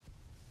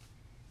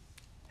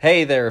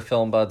Hey there,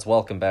 Film Buds.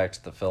 Welcome back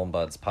to the Film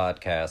Buds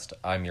podcast.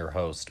 I'm your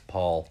host,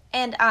 Paul.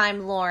 And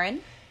I'm Lauren.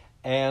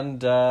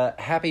 And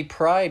happy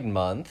Pride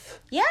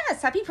Month.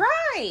 Yes, happy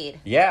Pride!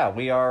 Yeah,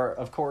 we are,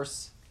 of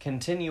course,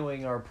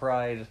 continuing our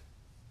Pride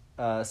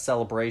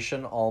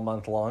celebration all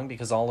month long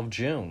because all of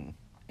June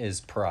is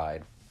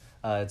Pride.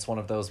 It's one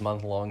of those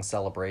month-long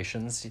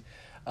celebrations.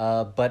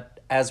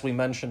 But as we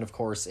mentioned, of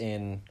course,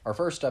 in our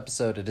first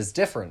episode, it is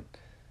different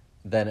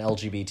than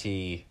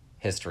LGBT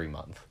History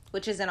Month.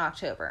 Which is in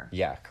October.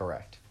 Yeah,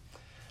 correct.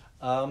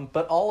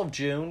 But all of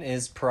June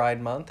is Pride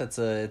Month. It's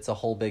a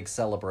whole big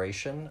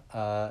celebration.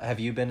 Have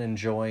you been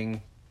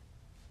enjoying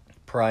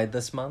Pride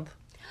this month?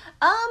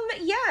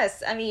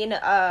 Yes. I mean,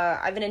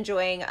 I've been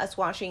enjoying us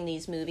watching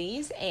these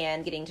movies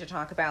and getting to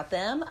talk about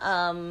them.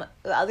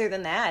 Other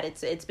than that,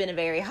 it's been a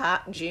very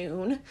hot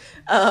June.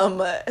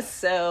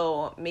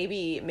 So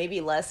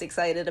maybe less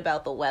excited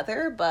about the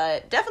weather,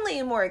 but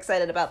definitely more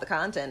excited about the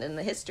content and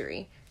the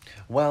history.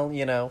 Well,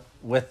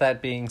 with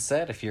that being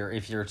said, if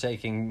you're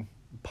taking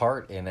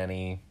part in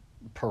any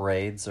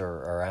parades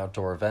or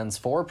outdoor events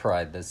for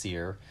Pride this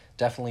year,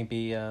 definitely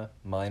be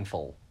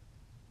mindful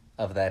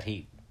of that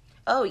heat.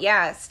 Oh,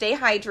 yeah. Stay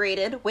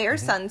hydrated. Wear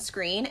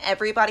sunscreen.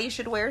 Everybody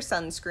should wear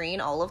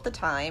sunscreen all of the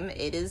time.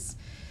 It's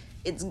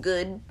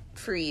good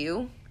for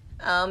you.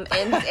 And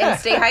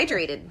stay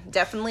hydrated.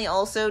 Definitely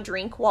also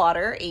drink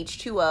water,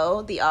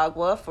 H2O, the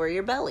agua for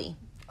your belly.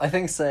 I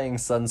think saying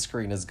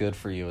sunscreen is good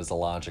for you is a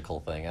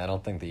logical thing. I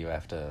don't think that you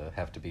have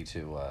to be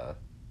too...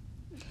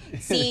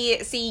 See,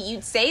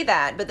 you'd say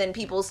that, but then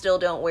people still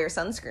don't wear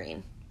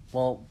sunscreen.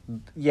 Well,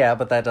 yeah,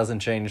 but that doesn't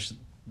change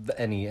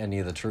any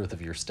of the truth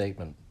of your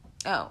statement.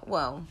 Oh,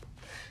 well.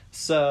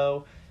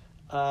 So,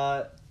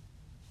 the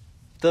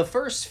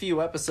first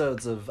few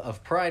episodes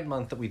of Pride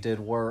Month that we did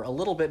were a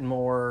little bit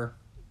more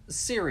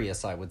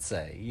serious, I would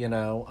say.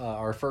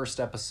 Our first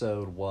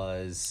episode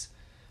was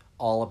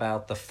all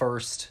about the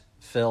first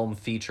film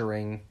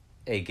featuring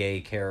a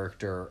gay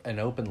character, an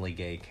openly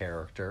gay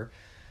character.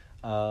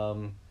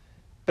 But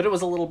it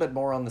was a little bit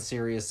more on the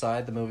serious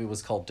side. The movie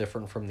was called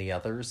Different from the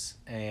Others,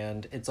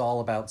 and it's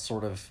all about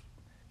sort of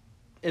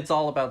the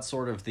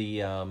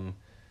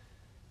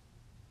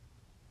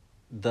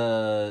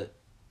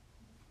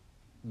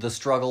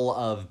struggle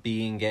of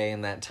being gay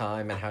in that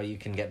time and how you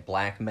can get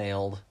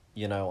blackmailed,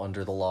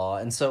 under the law.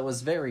 And so it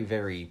was very,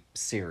 very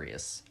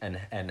serious and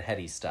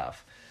heady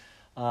stuff.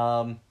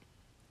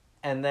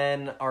 And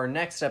then our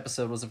next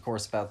episode was, of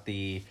course, about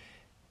the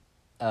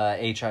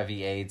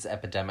HIV/AIDS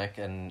epidemic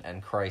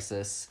and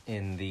crisis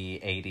in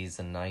the 80s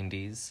and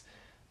 90s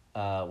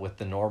with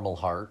The Normal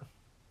Heart.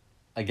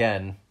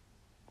 Again,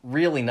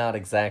 really not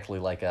exactly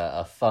like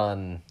a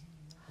fun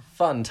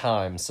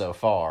time so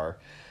far.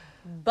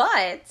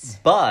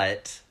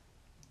 But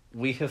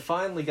we have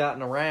finally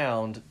gotten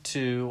around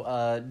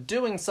to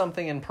doing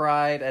something in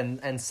Pride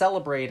and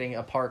celebrating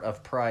a part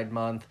of Pride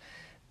Month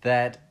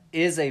that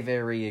is a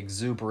very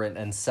exuberant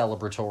and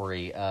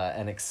celebratory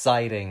and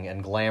exciting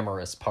and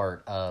glamorous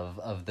part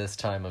of this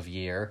time of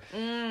year.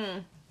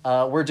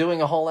 We're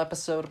doing a whole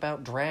episode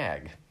about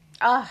drag.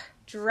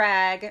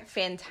 Drag,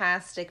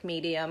 fantastic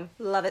medium.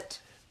 Love it.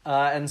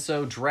 And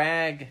so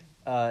drag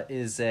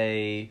is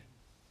I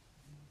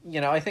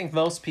think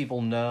most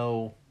people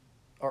know,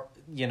 or,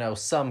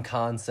 some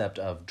concept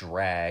of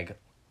drag,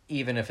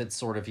 even if it's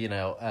sort of,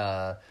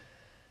 a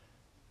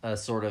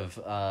sort of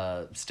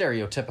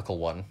stereotypical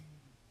one.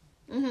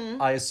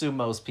 Mm-hmm. I assume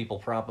most people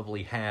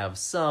probably have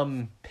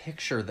some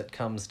picture that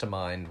comes to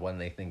mind when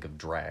they think of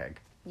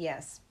drag.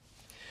 Yes.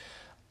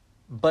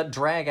 But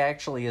drag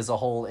actually is a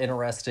whole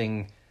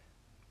interesting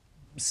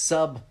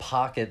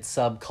subculture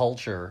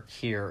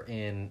here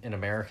in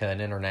America and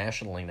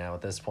internationally now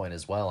at this point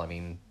as well. I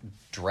mean,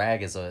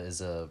 drag is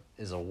a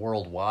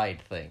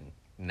worldwide thing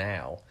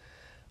now.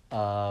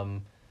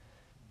 And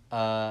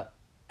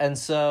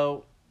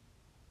so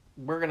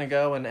we're going to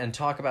go and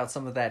talk about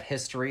some of that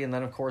history, and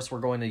then of course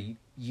we're going to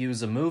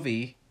use a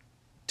movie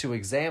to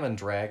examine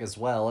drag as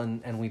well,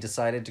 and we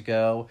decided to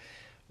go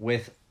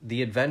with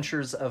The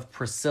Adventures of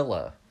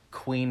Priscilla,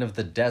 Queen of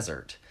the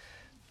Desert.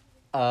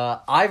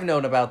 I've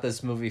known about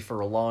this movie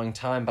for a long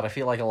time, but I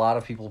feel like a lot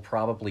of people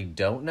probably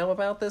don't know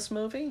about this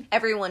movie.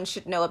 Everyone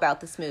should know about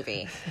this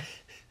movie.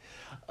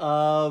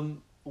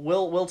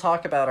 We'll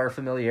talk about our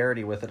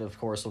familiarity with it, of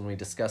course, when we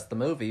discuss the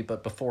movie,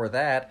 but before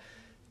that,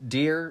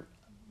 dear,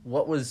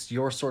 what was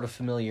your sort of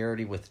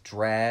familiarity with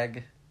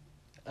drag,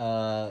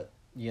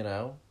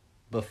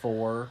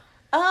 before?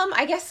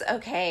 I guess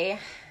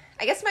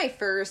my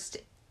first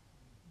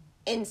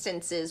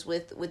instances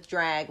with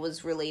drag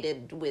was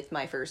related with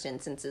my first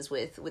instances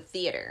with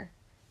theater.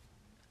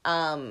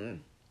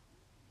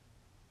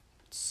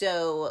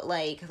 So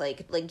like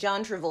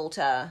John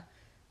Travolta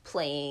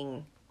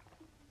playing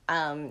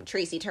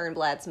Tracy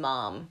Turnblad's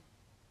mom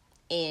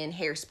in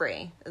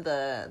Hairspray,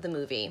 the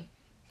movie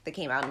that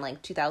came out in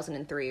like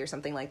 2003 or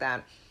something like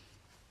that.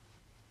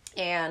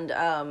 And,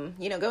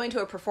 going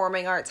to a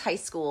performing arts high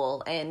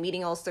school and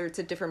meeting all sorts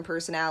of different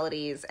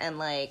personalities. And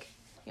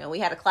we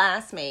had a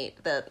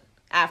classmate that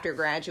after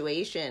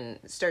graduation,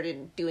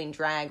 started doing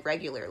drag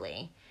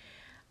regularly.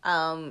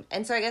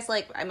 And so I guess,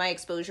 like, my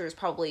exposure is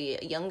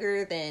probably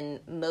younger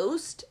than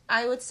most,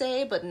 I would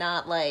say, but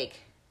not, like,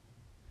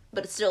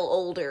 but it's still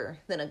older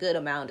than a good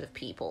amount of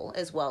people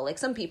as well. Like,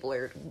 some people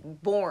are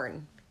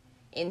born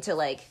into,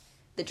 like,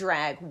 the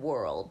drag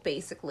world,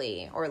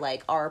 basically, or,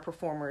 like, are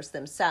performers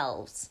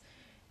themselves.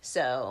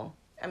 So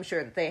I'm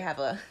sure that they have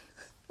a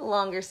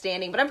longer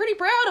standing, but I'm pretty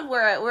proud of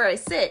where I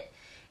sit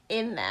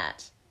in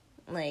that.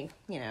 Like,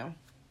 you know,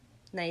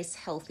 nice,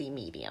 healthy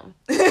medium.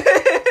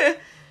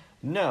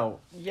 No,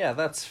 yeah,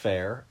 that's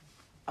fair.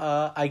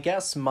 I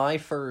guess my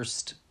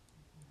first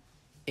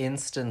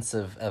instance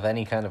of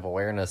any kind of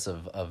awareness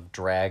of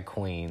drag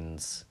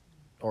queens,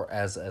 or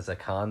as a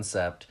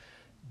concept,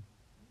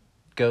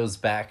 goes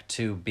back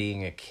to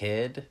being a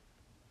kid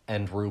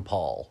and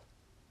RuPaul.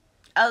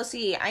 Oh,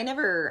 see, I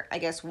never, I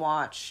guess,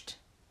 watched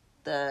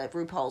the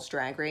RuPaul's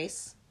Drag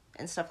Race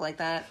and stuff like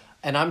that.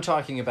 And I'm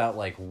talking about,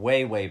 like,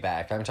 way, way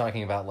back. I'm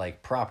talking about,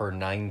 like, proper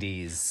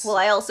 90s. Well,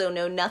 I also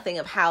know nothing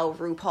of how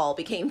RuPaul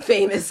became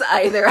famous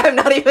either. I'm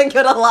not even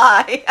gonna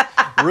lie.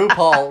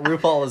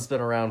 RuPaul has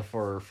been around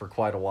for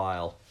quite a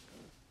while.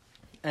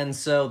 And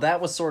so that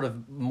was sort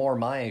of more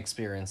my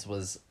experience,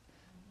 was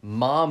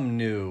Mom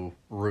knew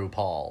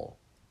RuPaul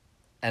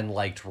and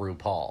liked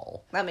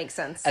RuPaul. That makes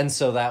sense. And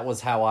so that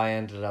was how I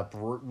ended up...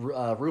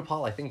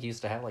 RuPaul, I think,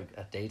 used to have, like,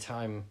 a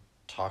daytime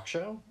talk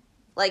show?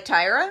 Like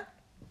Tyra?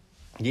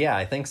 Yeah,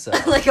 I think so.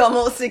 Like,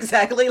 almost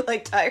exactly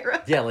like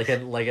Tyra? Yeah, like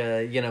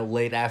a you know,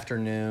 late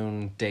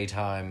afternoon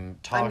daytime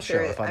talk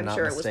show, if I'm not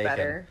sure mistaken. It was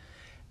better.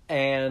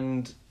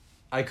 And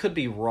I could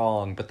be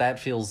wrong, but that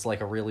feels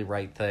like a really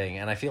right thing,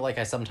 and I feel like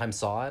I sometimes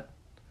saw it.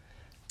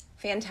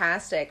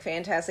 Fantastic.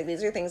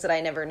 These are things that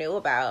I never knew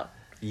about.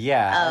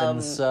 Yeah,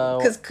 and so...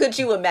 Because could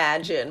you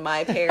imagine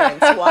my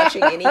parents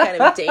watching any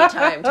kind of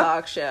daytime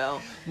talk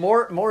show?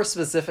 More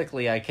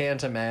specifically, I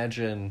can't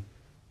imagine,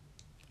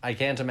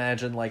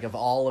 like, of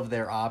all of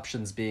their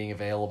options being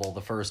available,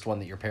 the first one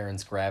that your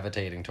parents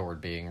gravitating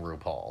toward being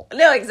RuPaul.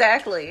 No,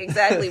 exactly.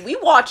 We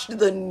watched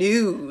the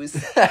news.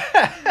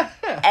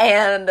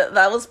 And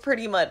that was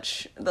pretty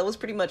much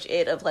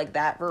it of, like,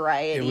 that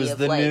variety. It was of,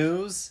 the like,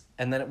 news,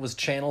 and then it was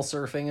channel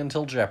surfing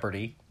until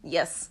Jeopardy.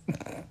 Yes.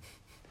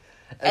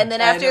 And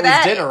then after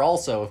that, dinner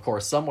also, of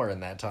course, somewhere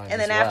in that time.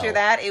 And then after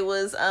that, it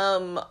was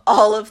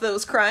all of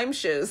those crime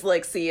shows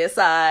like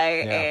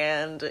CSI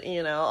and,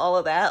 you know, all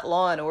of that,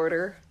 Law and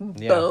Order,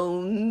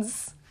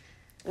 Bones.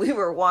 We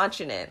were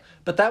watching it.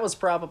 But that was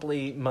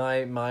probably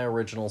my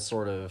original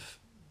sort of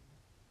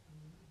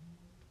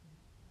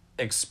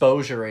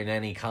exposure in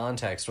any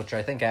context, which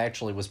I think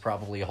actually was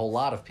probably a whole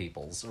lot of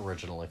people's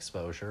original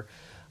exposure.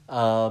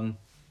 And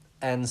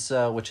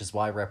so, which is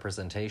why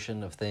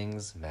representation of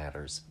things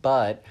matters.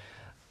 But...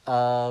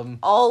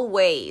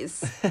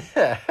 always.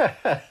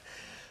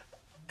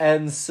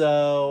 And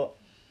so,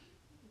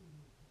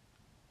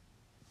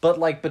 but,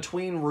 like,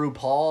 between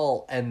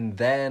RuPaul and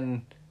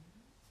then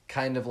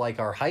kind of like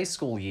our high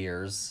school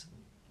years,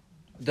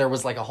 there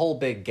was, like, a whole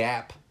big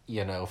gap,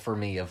 you know, for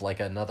me, of,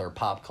 like, another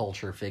pop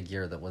culture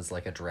figure that was,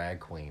 like, a drag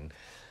queen.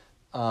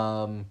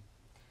 And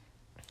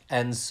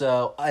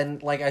so,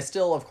 and, like, I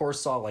still, of course,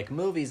 saw, like,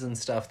 movies and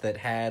stuff that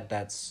had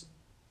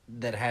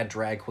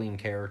drag queen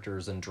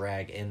characters and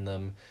drag in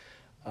them.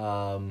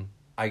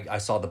 I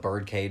saw The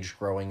Birdcage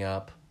growing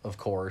up, of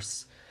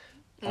course.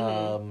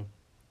 Mm-hmm.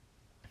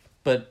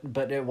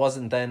 But it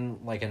wasn't then,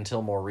 like,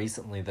 until more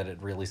recently that it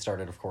really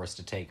started, of course,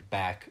 to take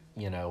back,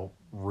 you know,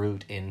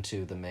 root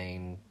into the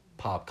main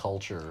pop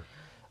culture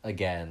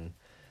again.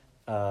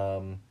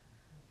 That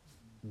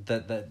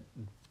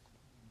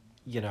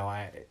you know,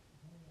 I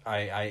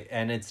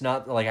and it's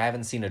not like I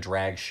haven't seen a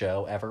drag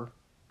show ever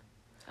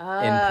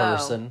in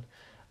person.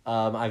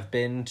 I've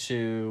been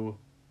to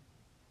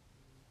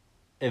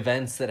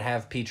events that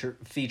have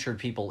featured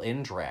people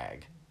in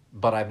drag,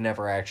 but I've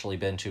never actually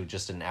been to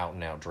just an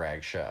out-and-out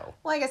drag show.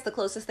 Well, I guess the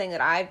closest thing that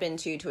I've been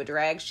to a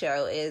drag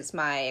show is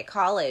my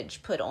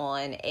college put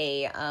on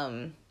a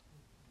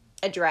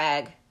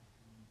drag,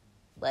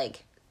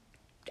 like,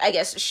 I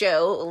guess,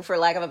 show, for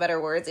lack of a better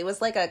words. It was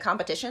like a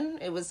competition.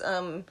 It was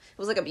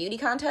like a beauty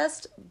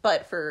contest,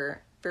 but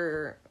for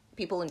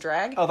people in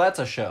drag. Oh, that's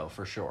a show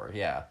for sure.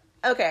 Yeah.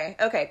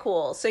 Okay,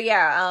 cool. So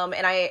yeah,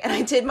 and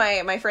I did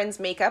my friend's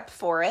makeup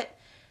for it.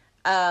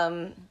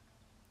 And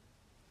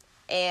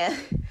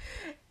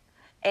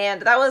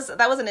that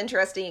was an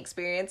interesting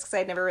experience because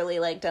I'd never really,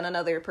 like, done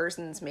another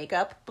person's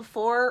makeup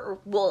before.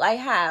 Well, I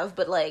have,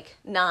 but, like,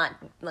 not,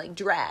 like,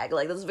 drag.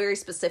 Like, this is a very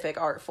specific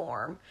art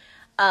form.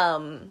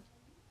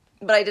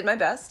 But I did my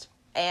best,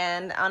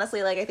 and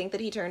honestly, like, I think that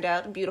he turned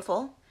out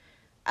beautiful.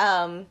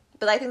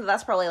 But I think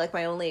that's probably, like,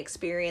 my only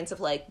experience of,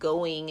 like,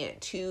 going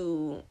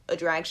to a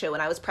drag show,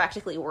 and I was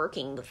practically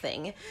working the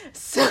thing.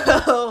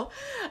 So,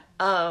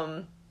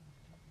 but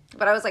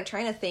I was, like,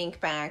 trying to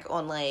think back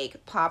on,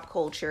 like, pop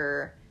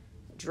culture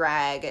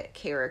drag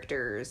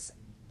characters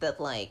that,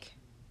 like,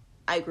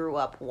 I grew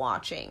up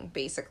watching,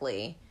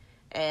 basically.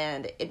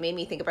 And it made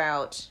me think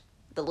about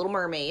The Little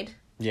Mermaid.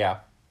 Yeah.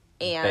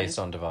 And based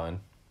on Divine.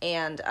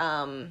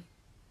 And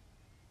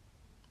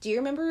do you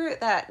remember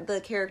that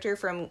the character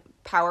from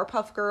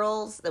Powerpuff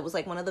Girls that was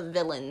like one of the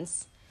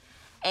villains,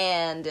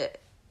 and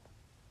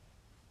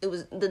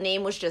the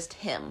name was just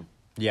him?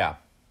 Yeah.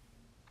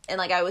 And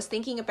like I was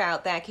thinking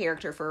about that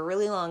character for a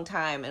really long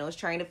time, and was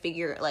trying to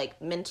figure,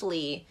 like,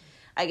 mentally,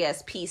 I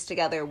guess, piece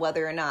together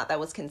whether or not that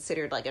was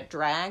considered like a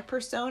drag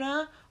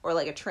persona or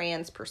like a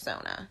trans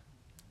persona.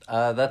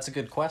 That's a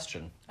good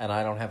question, and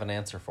I don't have an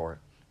answer for it.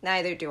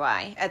 Neither do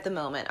I at the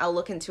moment. I'll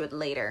look into it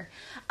later.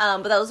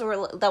 But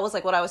that was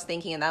like what I was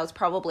thinking, and that was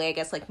probably, I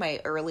guess, like my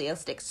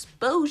earliest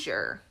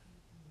exposure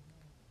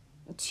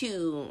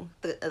to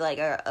like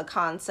a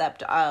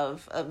concept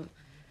of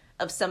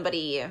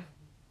somebody,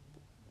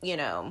 you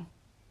know,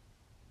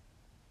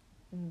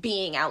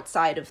 being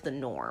outside of the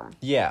norm.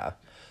 Yeah.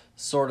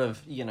 Sort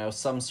of, you know,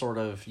 some sort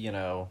of, you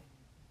know,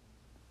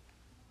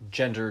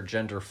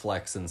 gender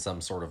flex in some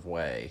sort of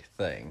way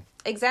thing.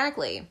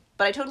 Exactly.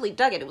 But I totally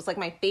dug it. It was like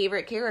my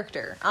favorite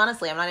character.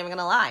 Honestly, I'm not even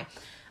gonna lie.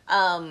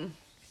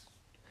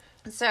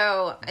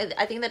 So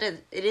I think that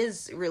it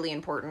is really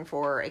important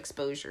for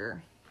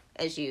exposure,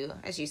 as you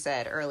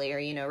said earlier.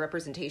 You know,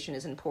 representation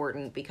is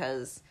important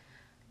because,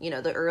 you know,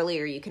 the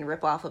earlier you can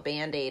rip off a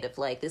Band-Aid of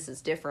like, this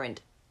is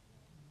different,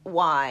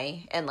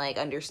 why, and like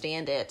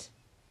understand it,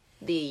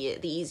 the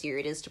easier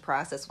it is to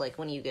process, like,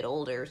 when you get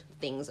older,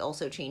 things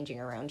also changing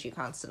around you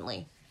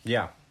constantly.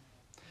 Yeah.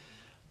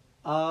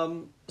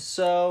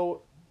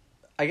 So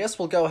I guess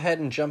we'll go ahead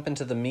and jump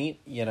into the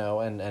meat, you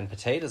know, and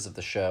potatoes of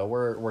the show.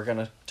 We're going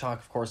to talk,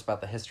 of course, about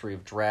the history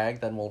of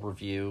drag. Then we'll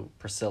review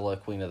Priscilla,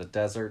 Queen of the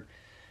Desert.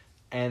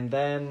 And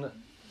then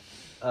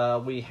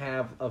we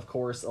have, of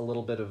course, a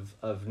little bit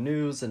of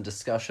news and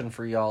discussion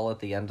for y'all at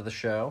the end of the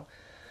show.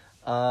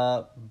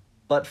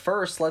 But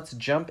first, let's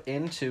jump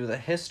into the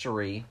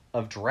history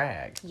of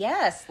drag.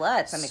 Yes,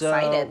 let's. I'm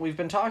excited. So we've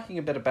been talking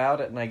a bit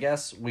about it, and I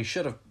guess we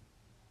should have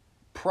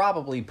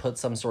probably put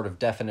some sort of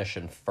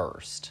definition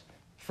first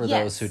for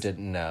those who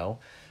didn't know.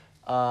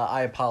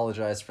 I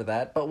apologize for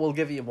that, but we'll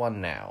give you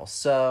one now.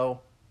 So,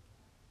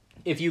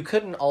 if you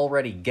couldn't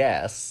already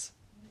guess,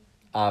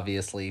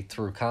 obviously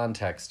through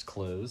context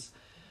clues,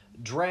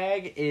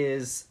 drag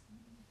is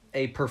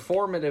a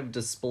performative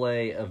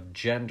display of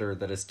gender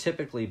that is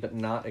typically, but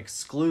not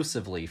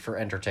exclusively, for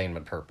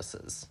entertainment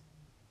purposes.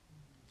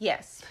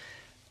 Yes.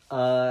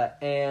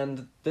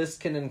 And this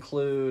can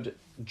include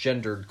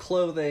gendered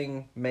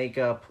clothing,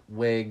 makeup,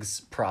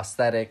 wigs,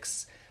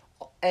 prosthetics,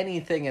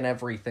 anything and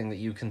everything that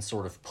you can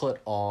sort of put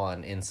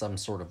on in some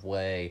sort of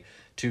way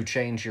to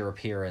change your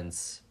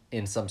appearance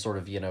in some sort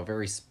of, you know,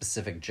 very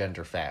specific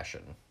gender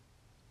fashion.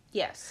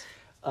 Yes.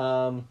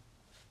 And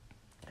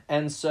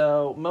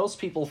so most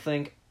people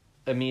think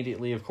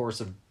immediately, of course,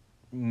 of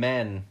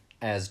men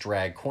as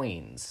drag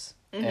queens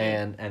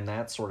and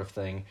that sort of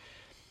thing.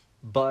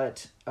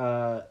 But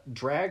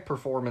drag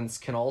performance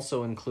can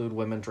also include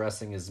women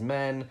dressing as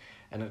men,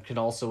 and it can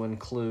also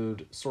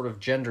include sort of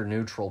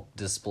gender-neutral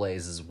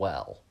displays as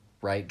well,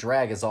 right?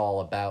 Drag is all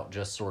about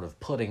just sort of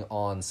putting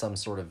on some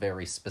sort of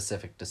very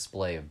specific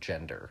display of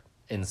gender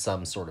in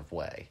some sort of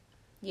way.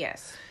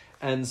 Yes.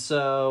 And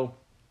so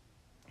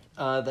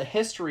the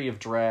history of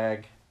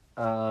drag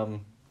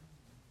and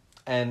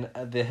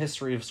the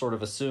history of sort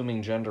of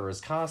assuming gender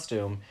as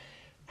costume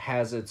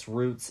has its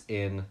roots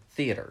in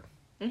theater.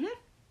 Mm-hmm.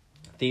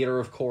 Theater,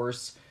 of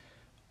course,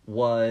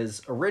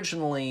 was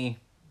originally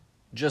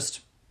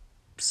just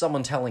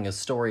someone telling a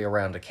story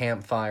around a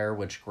campfire,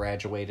 which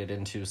graduated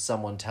into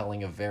someone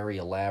telling a very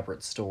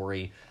elaborate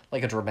story,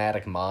 like a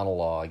dramatic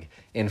monologue,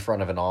 in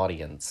front of an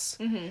audience.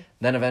 Mm-hmm.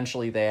 Then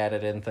eventually they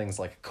added in things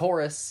like a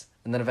chorus,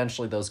 and then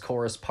eventually those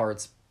chorus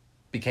parts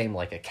became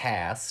like a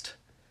cast.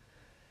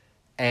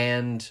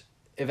 And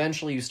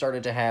eventually you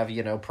started to have,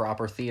 you know,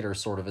 proper theater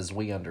sort of as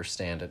we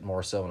understand it,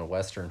 more so in a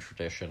Western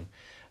tradition.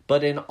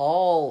 But in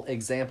all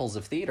examples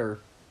of theater,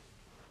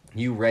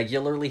 you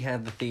regularly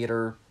had the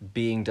theater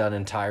being done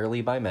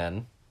entirely by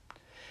men.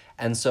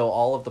 And so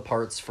all of the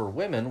parts for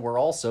women were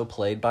also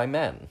played by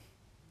men.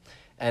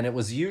 And it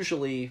was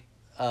usually,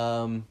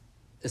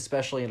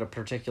 especially in a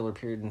particular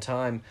period in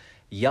time,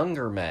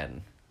 younger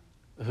men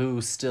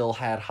who still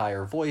had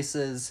higher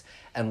voices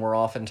and were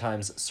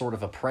oftentimes sort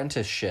of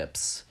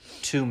apprenticeships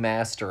to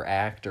master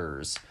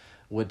actors,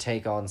 would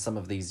take on some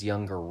of these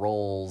younger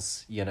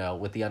roles, you know,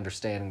 with the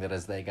understanding that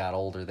as they got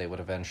older, they would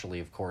eventually,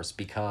 of course,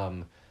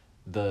 become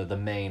the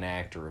main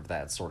actor of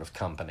that sort of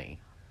company.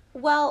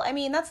 Well, I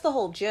mean, that's the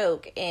whole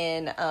joke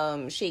in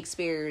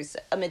Shakespeare's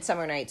A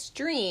Midsummer Night's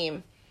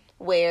Dream,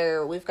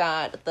 where we've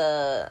got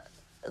the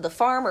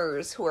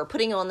farmers who are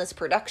putting on this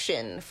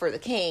production for the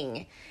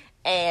king,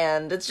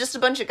 and it's just a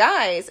bunch of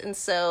guys, and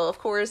so of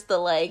course the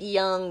like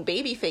young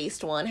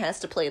baby-faced one has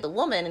to play the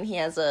woman, and he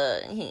has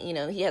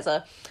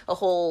a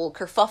whole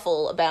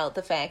kerfuffle about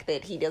the fact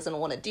that he doesn't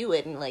want to do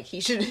it, and like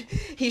he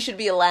should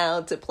be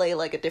allowed to play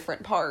like a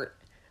different part,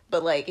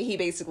 but like he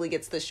basically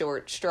gets the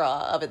short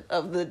straw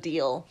of the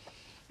deal.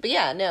 But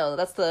yeah, no,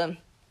 that's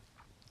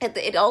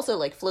it also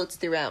like floats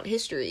throughout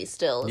history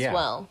still as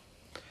well.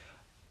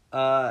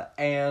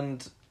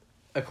 And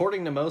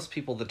according to most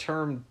people, the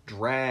term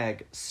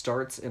drag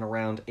starts in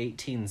around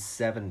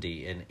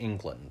 1870 in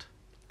England.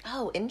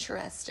 Oh,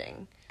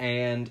 interesting.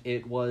 And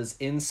it was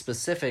in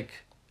specific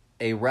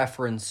a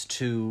reference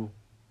to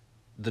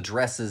the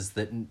dresses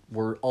that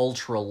were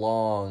ultra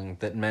long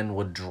that men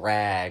would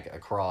drag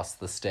across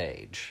the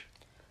stage.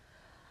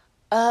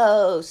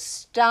 Oh,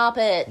 stop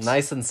it.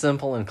 Nice and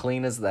simple and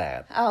clean as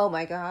that. Oh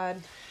my god.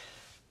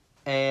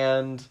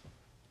 And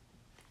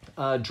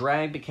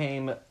drag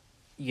became,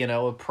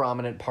 a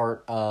prominent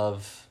part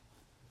of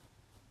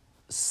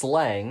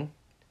slang.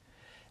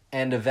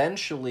 And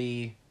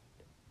eventually,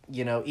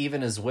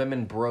 even as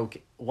women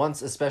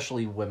once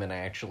especially women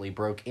actually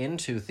broke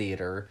into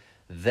theater,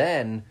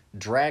 then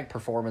drag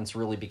performance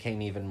really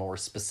became even more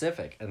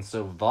specific. And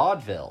so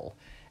vaudeville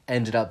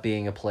ended up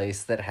being a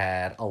place that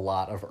had a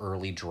lot of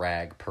early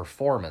drag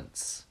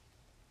performance.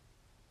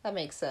 That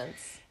makes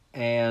sense.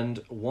 And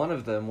one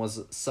of them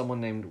was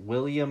someone named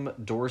William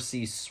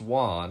Dorsey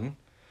Swan,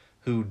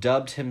 who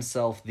dubbed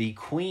himself the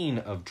Queen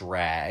of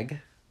Drag.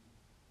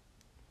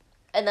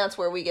 And that's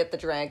where we get the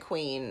drag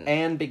queen.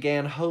 And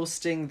began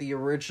hosting the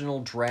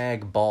original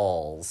drag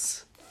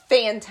balls.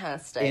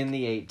 Fantastic. In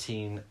the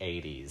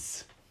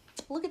 1880s.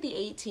 Look at the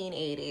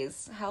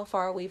 1880s. How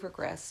far we've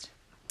regressed.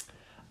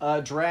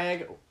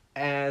 Drag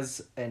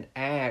as an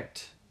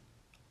act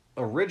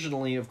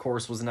originally, of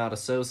course, was not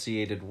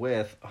associated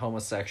with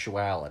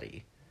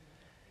homosexuality.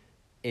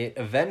 It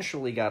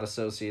eventually got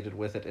associated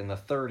with it in the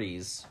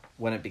 30s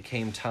when it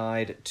became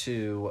tied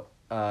to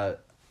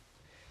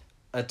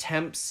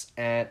attempts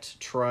at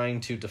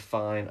trying to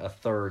define a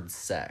third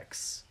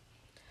sex.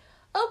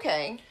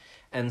 Okay.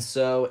 And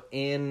so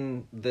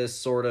in this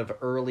sort of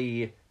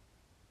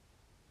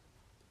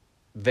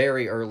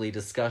very early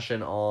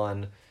discussion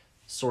on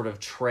sort of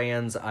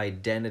trans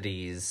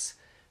identities,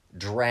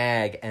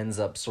 drag ends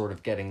up sort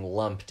of getting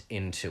lumped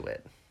into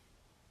it.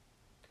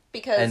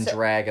 And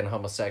drag and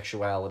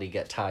homosexuality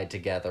get tied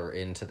together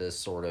into this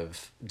sort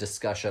of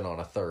discussion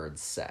on a third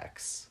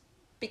sex.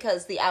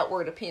 Because the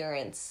outward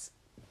appearance,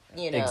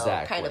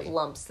 exactly. kind of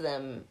lumps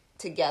them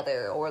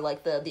together, or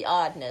like the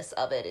oddness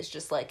of it is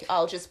just like,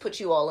 I'll just put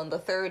you all in the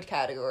third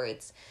category.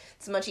 It's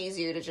much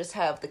easier to just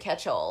have the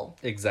catch-all.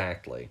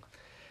 Exactly.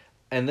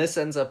 And this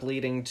ends up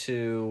leading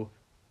to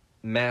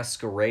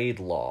masquerade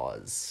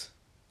laws,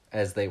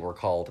 as they were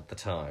called at the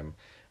time,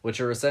 which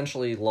are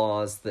essentially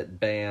laws that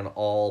ban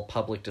all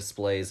public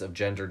displays of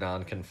gender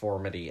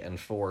nonconformity and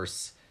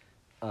force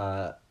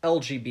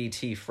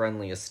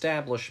LGBT-friendly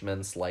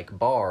establishments like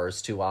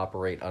bars to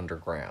operate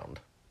underground.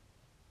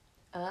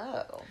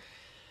 Oh.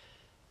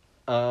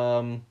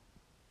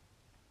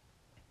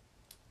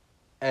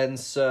 And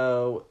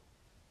so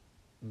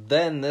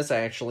then this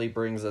actually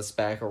brings us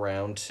back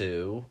around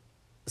to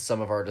some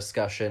of our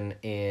discussion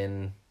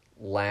in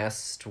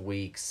last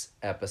week's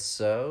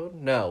episode.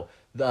 No,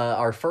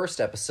 our first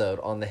episode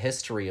on the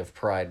history of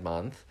Pride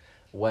Month,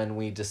 when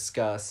we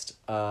discussed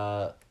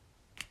the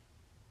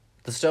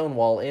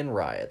Stonewall Inn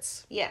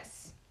riots.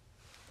 Yes.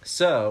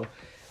 So,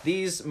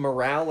 these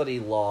morality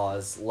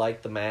laws,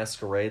 like the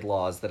masquerade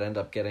laws that end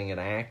up getting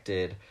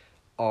enacted,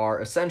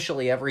 are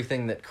essentially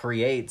everything that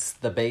creates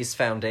the base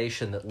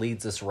foundation that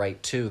leads us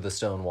right to the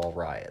Stonewall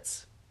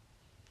riots.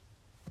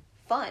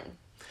 Fun.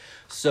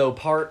 So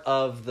part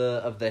of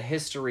the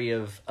history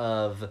of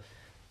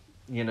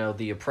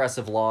the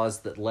oppressive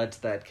laws that led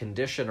to that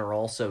condition are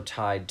also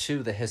tied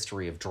to the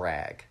history of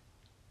drag,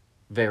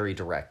 very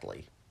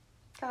directly.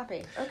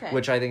 Copy. Okay.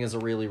 Which I think is a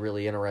really,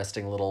 really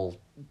interesting little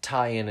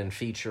tie-in and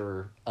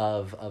feature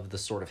of the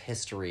sort of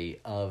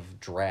history of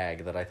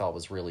drag that I thought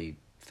was really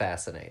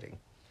fascinating.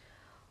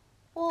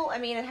 Well, I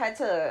mean, I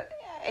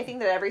think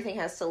that everything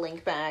has to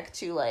link back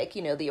to, like,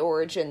 the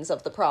origins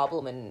of the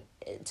problem and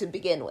to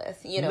begin with.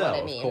 You know what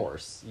I mean? Of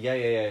course.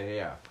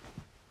 Yeah.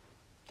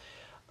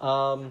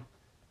 And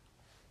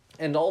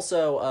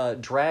also,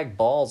 drag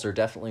balls are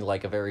definitely,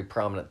 like, a very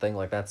prominent thing.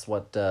 Like, that's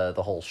what the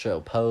whole show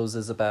Pose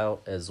is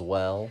about as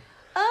well.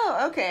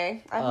 Oh,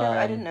 okay.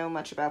 I didn't know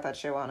much about that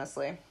show,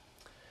 honestly.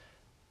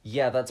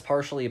 Yeah, that's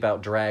partially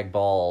about drag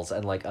balls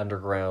and, like,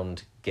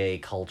 underground gay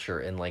culture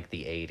in, like,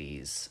 the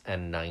 80s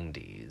and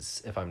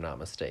 90s, if I'm not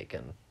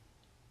mistaken.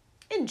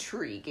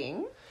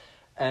 Intriguing.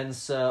 And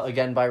so,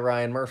 again, by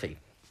Ryan Murphy.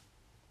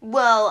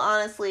 Well,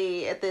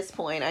 honestly, at this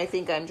point, I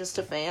think I'm just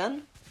a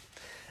fan.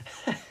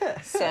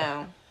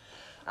 So,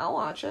 I'll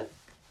watch it.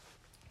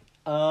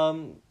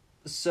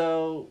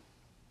 So,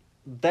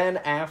 then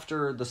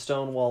after the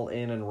Stonewall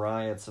Inn and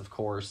riots, of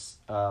course,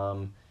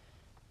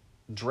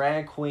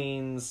 drag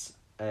queens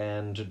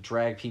and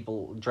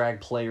drag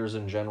players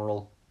in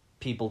general,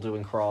 people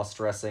doing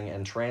cross-dressing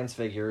and trans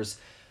figures,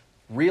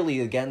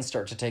 really again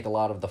start to take a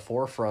lot of the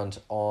forefront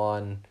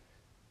on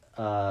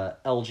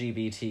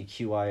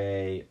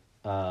LGBTQIA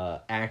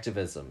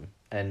activism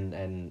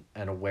and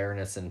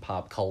awareness in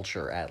pop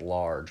culture at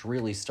large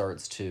really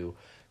starts to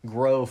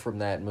grow from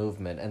that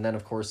movement. And then,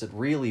 of course, it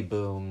really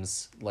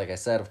booms, like I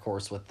said, of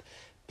course, with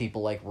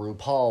people like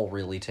RuPaul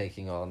really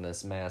taking on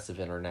this massive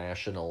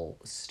international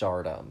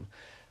stardom.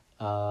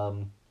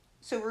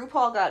 So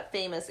RuPaul got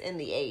famous in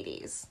the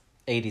 80s.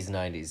 80s,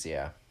 90s,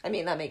 yeah. I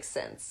mean, that makes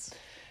sense.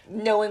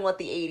 Knowing what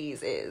the 80s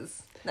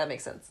is, that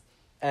makes sense.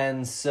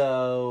 And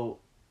so,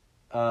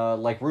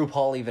 like,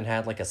 RuPaul even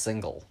had, like, a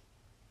single.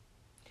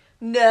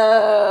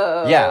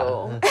 No!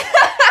 Yeah.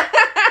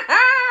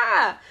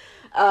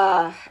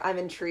 I'm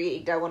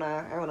intrigued. I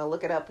wanna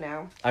look it up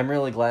now. I'm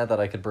really glad that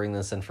I could bring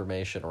this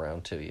information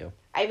around to you.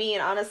 I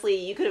mean, honestly,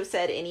 you could have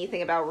said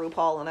anything about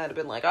RuPaul and I'd have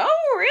been like,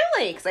 oh,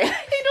 really? Because I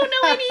don't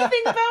know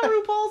anything about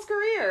RuPaul's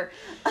career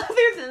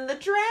other than the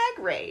drag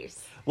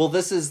race. Well,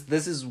 this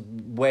is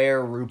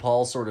where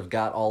RuPaul sort of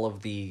got all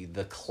of the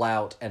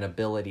clout and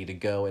ability to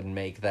go and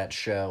make that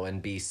show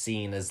and be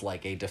seen as,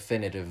 like, a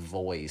definitive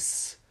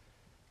voice.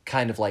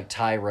 Kind of like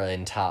Tyra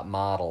in Top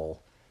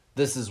Model.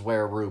 This is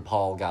where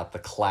RuPaul got the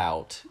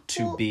clout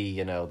to be,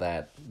 you know,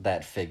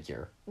 that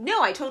figure.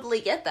 No, I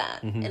totally get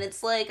that. Mm-hmm. And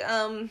it's like,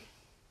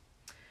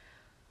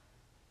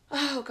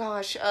 oh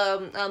gosh,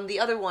 the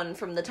other one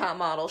from the Top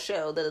Model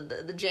show,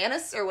 the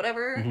Janice or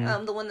whatever,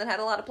 Mm-hmm. The one that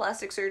had a lot of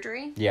plastic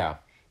surgery. Yeah.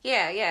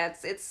 Yeah,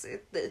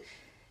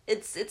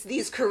 it's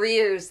these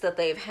careers that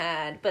they've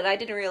had, but I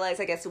didn't realize,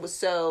 I guess it was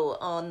so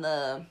on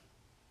the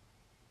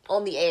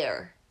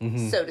air,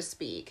 Mm-hmm. so to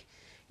speak.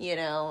 You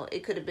know,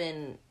 it could have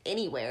been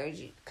anywhere.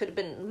 You could have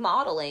been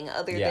modeling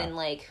other than,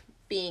 like,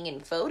 being in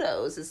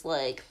photos is,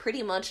 like,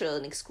 pretty much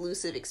an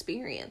exclusive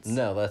experience.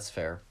 No, that's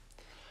fair.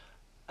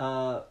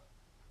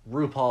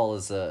 RuPaul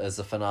is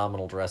a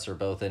phenomenal dresser,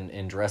 both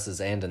in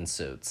dresses and in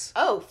suits.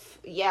 Oh,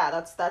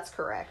 yeah, that's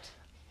correct.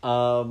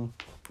 And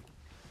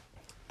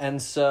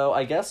so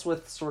I guess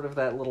with sort of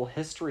that little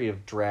history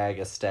of drag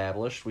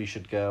established, we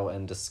should go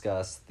and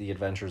discuss the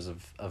adventures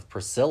of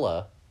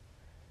Priscilla,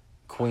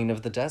 Queen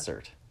of the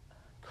Desert.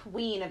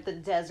 Queen of the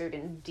Desert,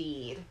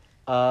 indeed.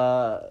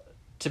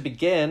 To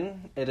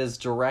begin, it is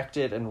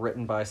directed and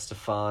written by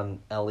Stefan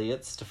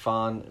Elliott.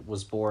 Stefan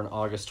was born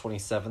August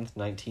 27th,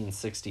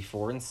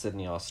 1964 in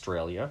Sydney,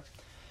 Australia.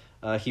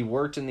 He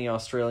worked in the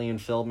Australian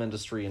film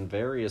industry in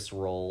various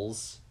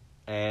roles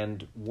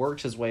and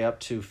worked his way up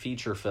to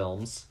feature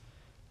films.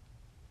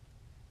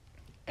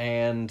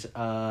 And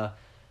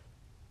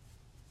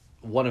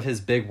one of his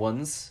big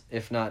ones,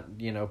 if not,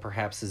 you know,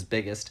 perhaps his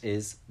biggest,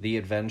 is The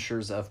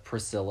Adventures of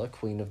Priscilla,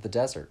 Queen of the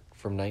Desert,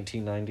 from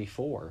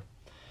 1994.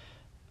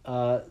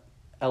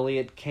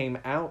 Elliot came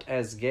out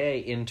as gay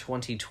in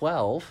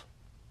 2012,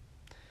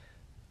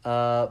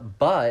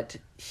 but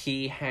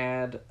he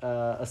had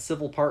a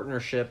civil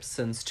partnership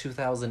since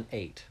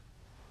 2008.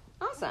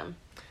 Awesome.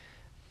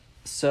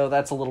 So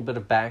that's a little bit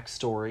of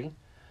backstory.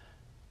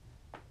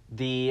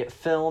 The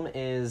film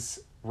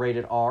is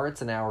rated R.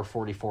 It's an hour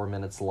 44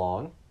 minutes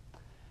long.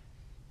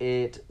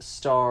 It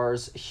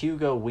stars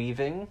Hugo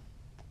Weaving,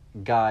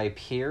 Guy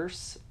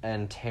Pearce,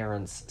 and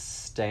Terrence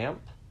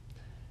Stamp,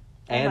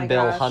 and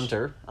Bill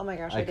Hunter. Oh my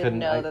gosh, I didn't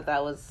know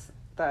that was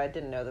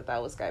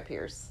Guy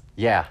Pearce.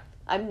 Yeah.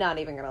 I'm not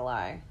even gonna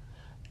lie.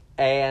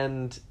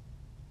 And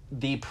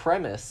the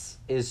premise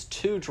is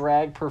two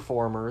drag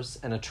performers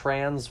and a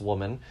trans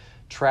woman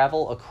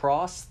travel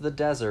across the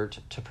desert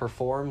to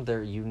perform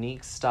their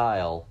unique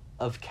style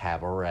of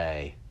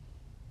cabaret.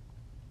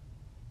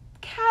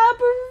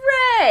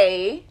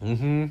 Cabaret?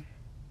 Mm-hmm.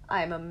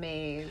 I'm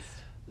amazed.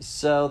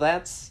 So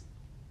that's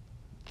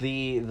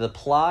the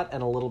plot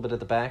and a little bit of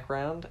the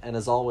background, and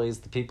as always,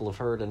 the people have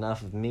heard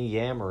enough of me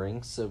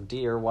yammering, so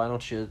dear, why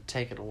don't you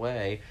take it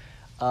away?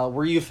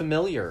 Were you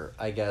familiar,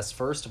 I guess,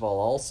 first of all,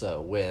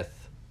 also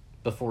with,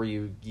 before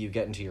you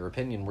get into your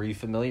opinion, were you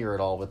familiar at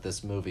all with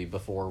this movie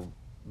before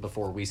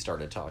we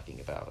started talking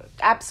about it?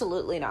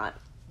 Absolutely not.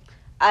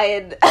 I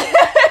had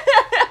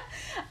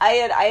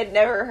I had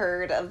never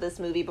heard of this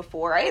movie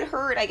before. I had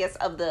heard, I guess,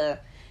 of the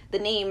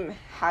name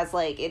has,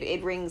 like,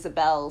 it rings a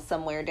bell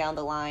somewhere down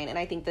the line, and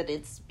I think that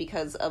it's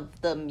because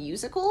of the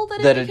musical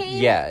that it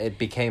became. It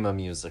became a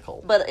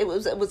musical. But it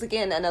was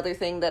again another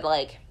thing that,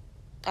 like,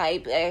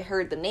 I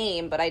heard the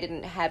name, but I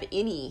didn't have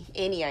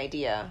any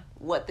idea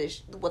what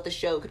the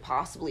show could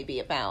possibly be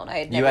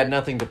about. You had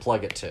nothing to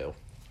plug it to.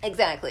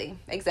 Exactly.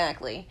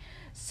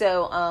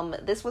 So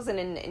this was an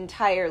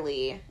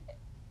entirely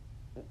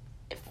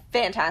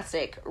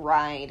fantastic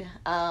ride.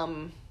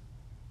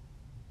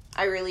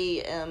 I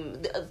really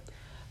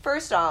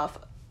first off,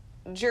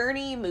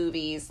 journey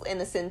movies in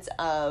the sense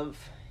of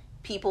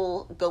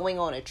people going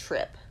on a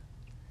trip.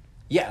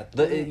 Yeah,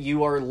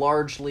 you are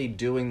largely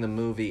doing the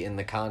movie in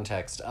the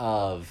context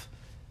of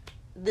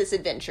this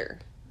adventure.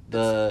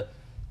 The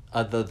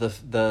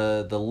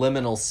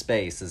liminal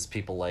space, as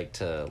people like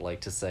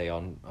to say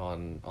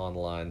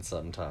online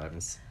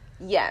sometimes.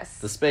 Yes.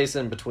 The space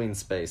in between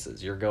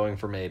spaces. You're going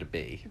from A to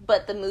B.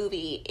 But the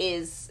movie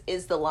is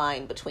the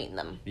line between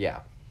them. Yeah.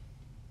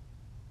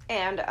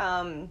 And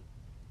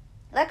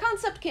that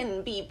concept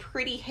can be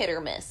pretty hit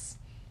or miss.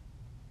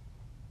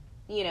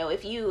 You know,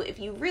 if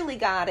you really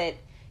got it,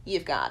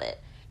 you've got it.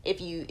 If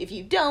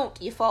you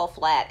don't, you fall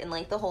flat, and,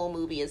 like, the whole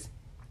movie is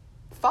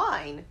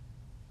fine,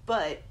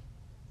 but,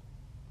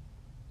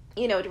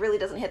 you know, it really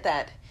doesn't hit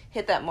that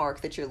hit that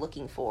mark that you're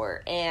looking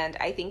for. And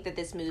I think that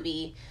this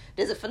movie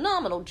does a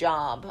phenomenal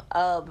job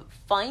of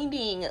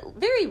finding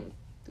very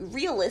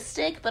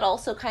realistic but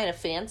also kind of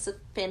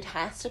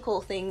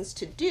fantastical things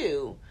to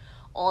do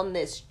on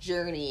this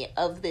journey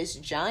of this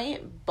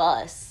giant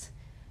bus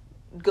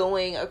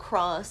going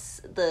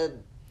across the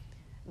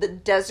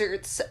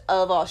deserts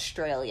of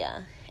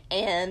Australia.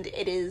 And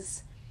it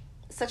is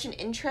such an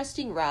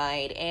interesting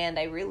ride, and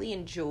I really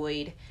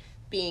enjoyed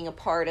being a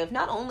part of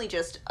not only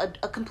just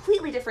a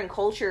completely different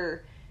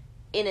culture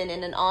in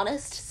an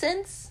honest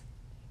sense,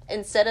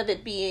 instead of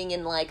it being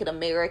in like an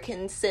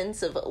American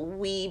sense of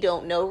we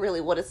don't know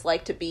really what it's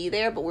like to be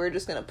there, but we're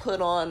just going to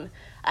put on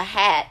a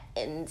hat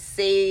and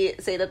say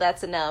that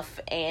that's enough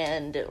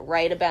and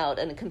write about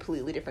a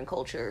completely different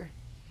culture.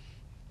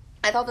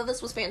 I thought that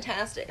this was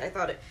fantastic. I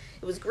thought it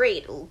was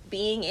great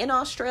being in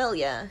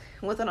Australia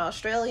with an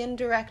Australian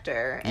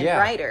director and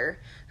writer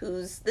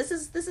who's this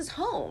is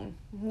home.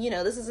 You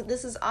know, this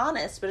is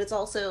honest, but it's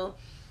also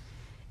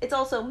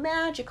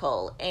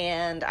magical,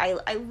 and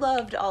I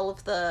loved all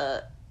of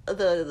the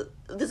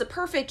there's a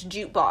perfect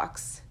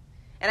jukebox.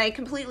 And I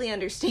completely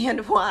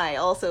understand why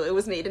also it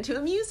was made into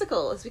a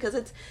musical. It's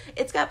because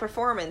it's got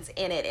performance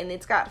in it, and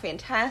it's got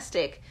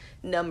fantastic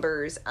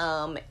numbers.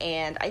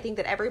 And I think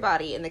that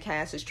everybody in the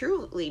cast is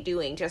truly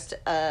doing just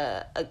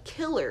a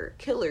killer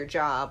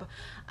job.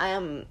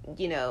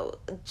 You know,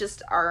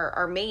 just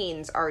our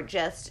mains are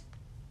just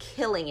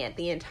killing it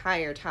the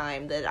entire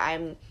time. That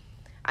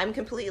I'm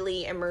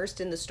completely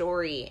immersed in the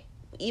story,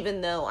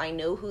 even though I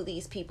know who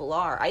these people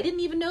are. I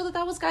didn't even know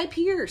that was Guy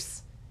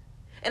Pearce.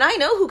 And I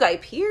know who Guy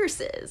Pearce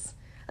is.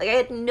 Like, I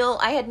had no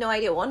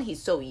idea, one,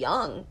 he's so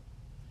young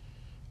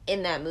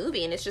in that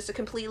movie, and it's just a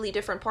completely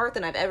different part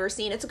than I've ever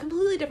seen. It's a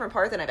completely different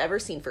part than I've ever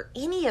seen for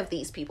any of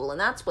these people, and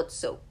that's what's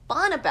so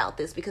fun about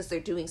this, because they're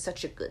doing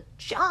such a good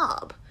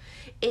job.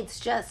 It's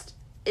just,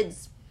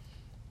 it's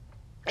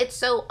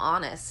so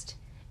honest,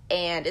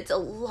 and it's a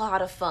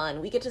lot of fun.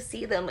 We get to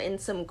see them in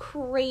some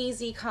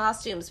crazy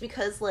costumes,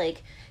 because,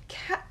 like,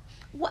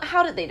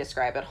 how did they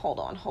describe it? Hold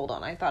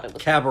on, I thought it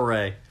was...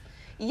 Cabaret.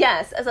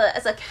 Yes, as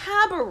a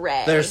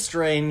cabaret. They're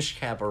strange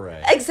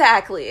cabaret.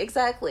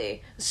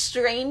 Exactly.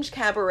 Strange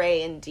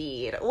cabaret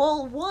indeed.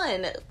 Well,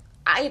 one,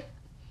 I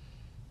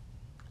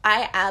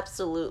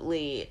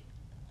absolutely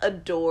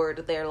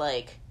adored their,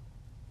 like,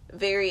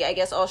 very, I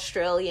guess,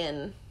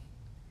 Australian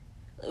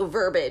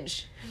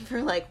verbiage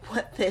for, like,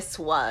 what this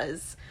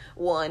was,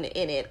 one,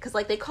 in it. Because,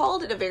 like, they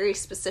called it a very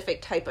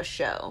specific type of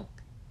show.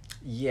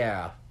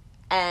 Yeah.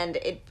 And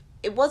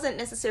it wasn't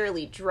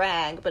necessarily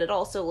drag, but it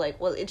also,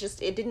 like, well, it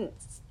didn't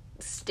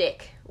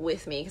stick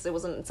with me because it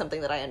wasn't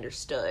something that I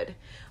understood.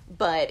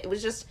 But it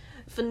was just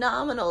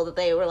phenomenal that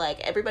they were, like,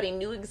 everybody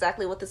knew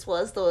exactly what this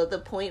was.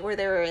 The point where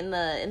they were in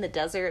the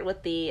desert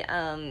with the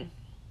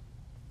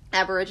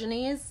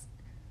Aborigines.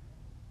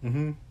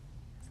 Mm-hmm. Is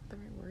that the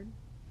right word?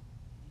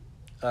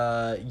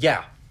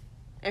 Yeah.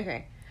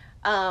 Okay.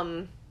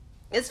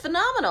 It's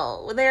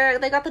phenomenal.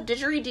 They got the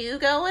didgeridoo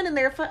going, and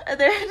they're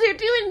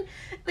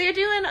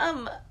doing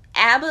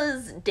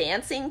ABBA's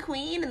Dancing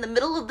Queen in the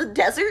middle of the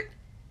desert.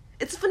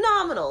 It's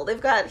phenomenal. They've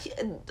got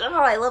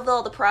I love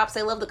all the props.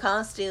 I love the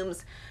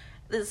costumes.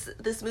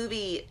 This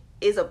movie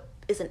is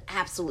an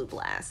absolute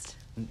blast.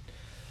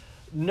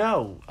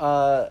 No,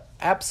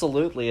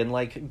 absolutely. And,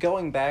 like,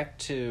 going back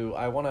to,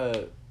 I want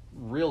to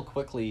real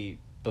quickly,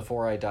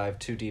 before I dive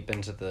too deep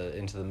into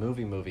the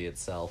movie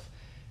itself,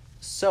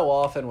 so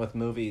often with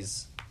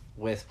movies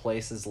with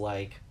places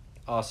like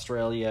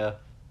Australia,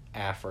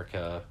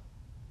 Africa,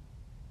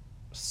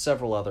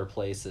 several other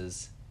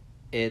places,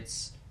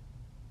 it's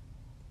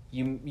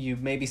you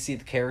maybe see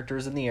the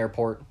characters in the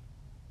airport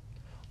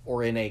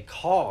or in a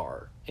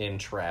car in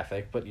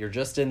traffic, but you're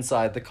just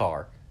inside the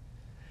car.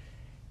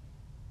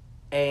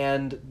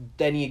 And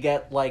then you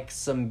get, like,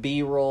 some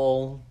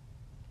B-roll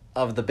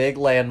of the big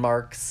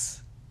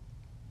landmarks.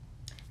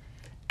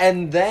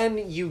 And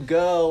then you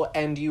go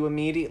and you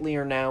immediately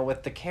are now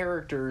with the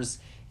characters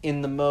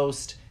in the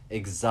most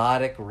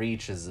exotic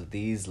reaches of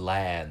these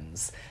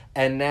lands.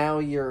 And now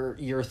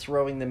you're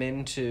throwing them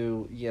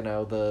into, you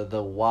know,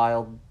 the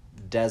wild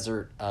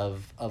desert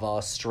of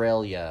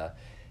Australia,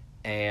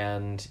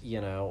 and,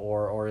 you know,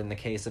 or in the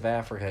case of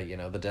Africa, you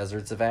know, the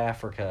deserts of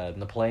Africa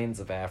and the plains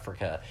of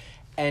Africa.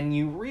 And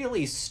you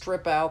really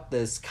strip out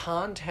this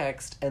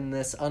context and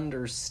this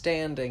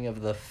understanding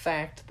of the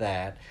fact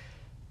that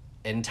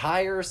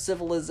entire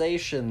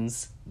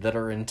civilizations that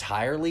are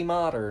entirely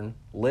modern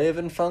live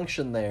and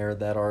function there,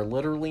 that are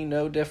literally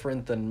no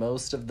different than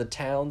most of the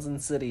towns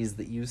and cities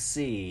that you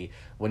see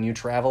when you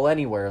travel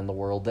anywhere in the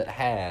world that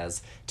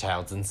has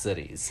towns and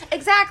cities.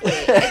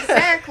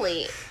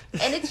 Exactly.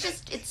 And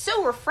it's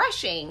so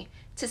refreshing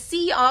to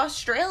see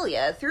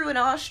Australia through an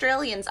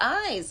Australian's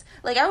eyes.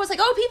 Like, I was like,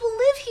 oh, people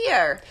live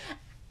here.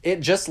 It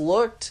just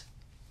looked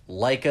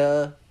like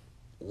a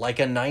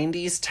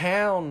 90s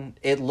town.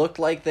 It looked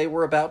like they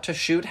were about to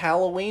shoot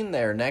Halloween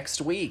there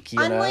next week, you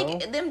know?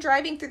 Unlike them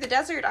driving through the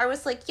desert, I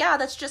was like, yeah,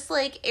 that's just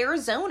like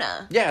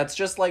Arizona. Yeah, it's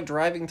just like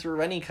driving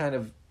through any kind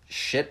of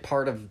shit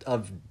part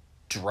of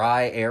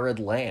dry, arid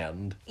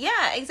land.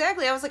 Yeah,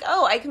 exactly. I was like,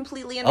 oh, I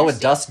completely understand. Oh, a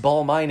Dust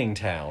Bowl mining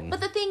town. But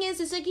the thing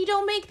is like, you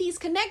don't make these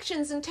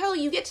connections until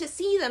you get to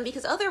see them,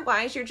 because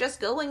otherwise you're just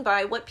going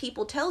by what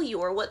people tell you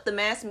or what the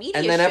mass media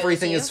and then shows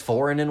everything you. is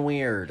foreign and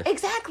weird.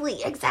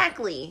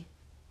 Exactly.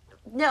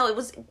 No, it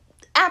was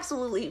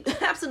absolutely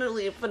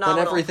phenomenal.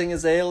 Then everything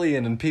is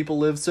alien and people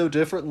live so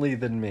differently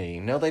than me.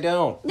 No, they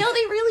don't. No,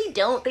 they really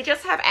don't. They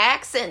just have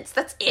accents.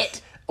 That's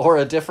it. Or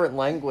a different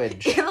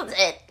language. That's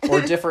it.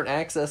 Or different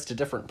access to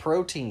different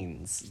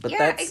proteins. But yeah,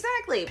 that's...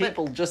 exactly.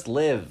 People just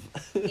live.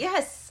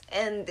 Yes.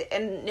 And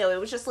no, it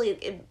was just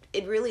like,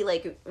 it really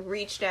like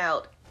reached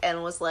out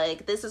and was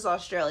like, this is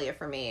Australia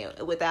for me,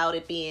 without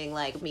it being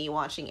like me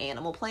watching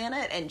Animal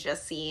Planet and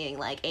just seeing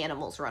like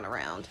animals run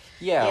around.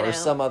 Yeah, you or know?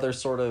 some other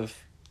sort of,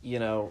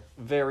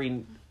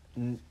 very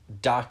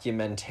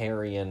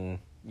documentarian,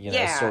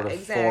 sort of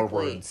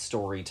forward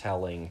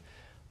storytelling,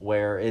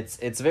 where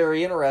it's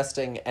very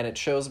interesting and it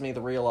shows me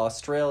the real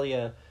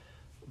Australia,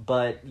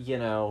 but,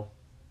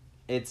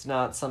 it's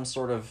not some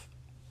sort of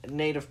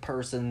native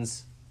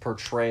person's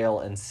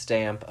portrayal and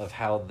stamp of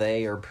how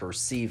they are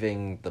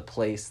perceiving the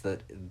place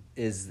that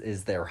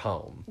is their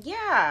home.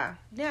 Yeah,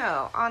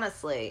 no,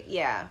 honestly,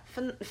 yeah,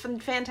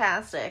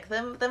 fantastic.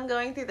 Them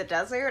going through the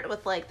desert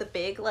with like the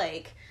big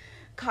like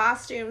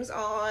costumes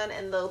on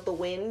and the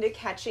wind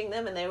catching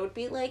them, and they would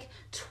be like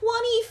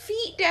 20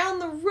 feet down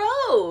the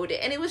road,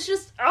 and it was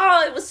just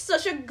it was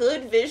such a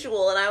good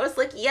visual, and I was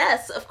like,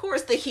 yes, of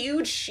course, the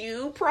huge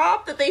shoe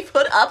prop that they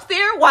put up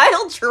there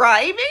while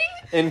driving.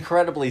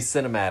 Incredibly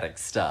cinematic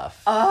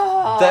stuff.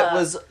 That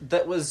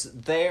was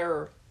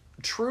there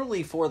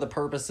truly for the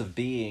purpose of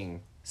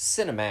being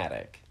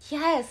cinematic.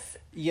 Yes.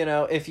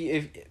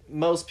 If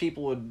most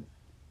people would,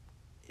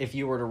 if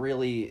you were to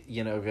really,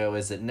 go,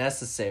 is it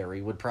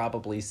necessary, would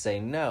probably say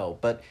no.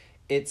 But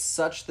it's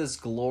such this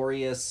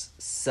glorious,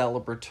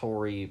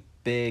 celebratory,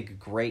 big,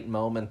 great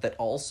moment that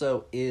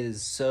also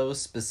is so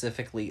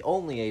specifically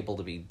only able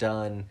to be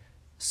done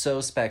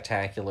so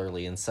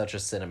spectacularly in such a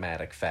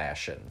cinematic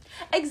fashion.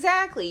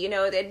 Exactly.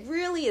 It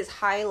really is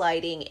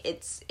highlighting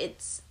its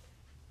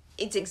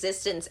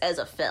existence as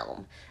a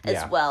film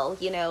as well.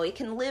 It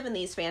can live in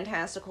these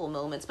fantastical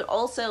moments, but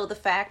also the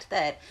fact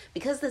that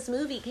because this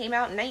movie came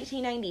out in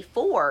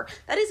 1994,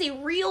 that is a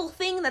real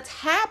thing that's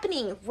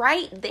happening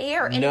right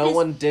there. And no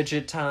one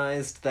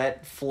digitized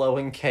that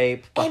flowing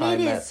cape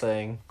behind that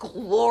thing.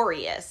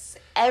 Glorious.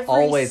 Every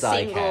always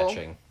single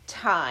eye-catching.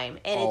 Time.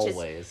 And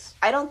always.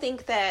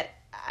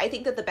 I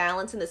think that the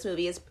balance in this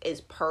movie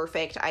is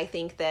perfect. I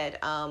think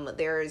that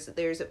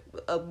there's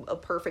a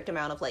perfect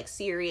amount of like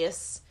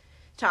serious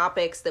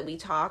topics that we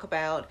talk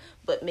about,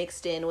 but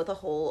mixed in with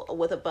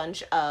a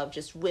bunch of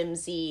just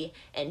whimsy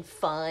and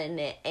fun,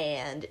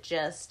 and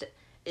just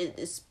it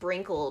is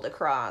sprinkled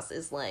across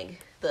is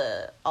like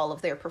all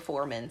of their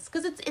performance,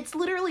 because it's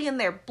literally in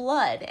their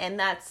blood. And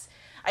that's,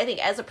 I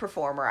think, as a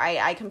performer,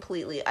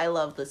 I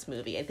love this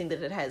movie. I think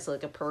that it has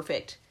like a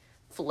perfect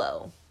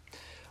flow.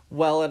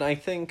 Well, and I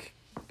think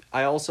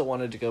I also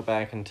wanted to go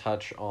back and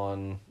touch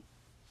on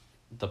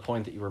the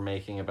point that you were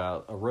making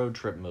about a road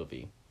trip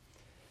movie.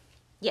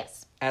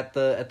 Yes. At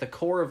the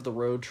core of the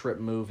road trip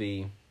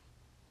movie,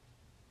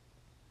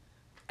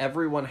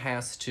 everyone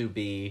has to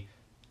be,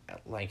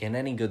 like in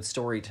any good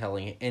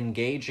storytelling,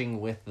 engaging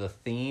with the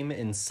theme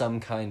in some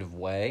kind of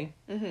way.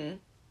 Mm-hmm.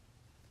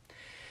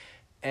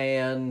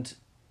 And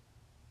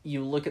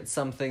you look at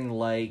something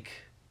like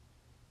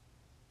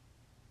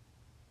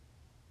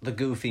the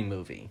Goofy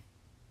movie,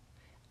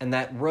 and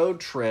that road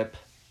trip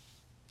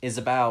is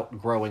about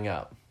growing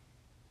up.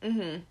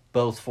 Mm-hmm.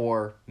 Both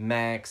for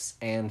Max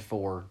and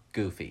for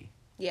Goofy.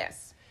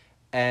 Yes.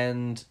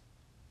 And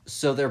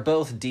so they're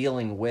both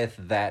dealing with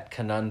that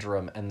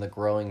conundrum and the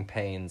growing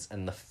pains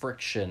and the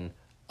friction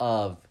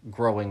of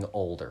growing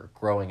older,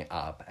 growing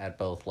up at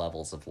both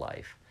levels of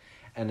life.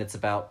 And it's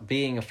about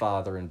being a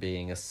father and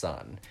being a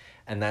son.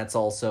 And that's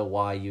also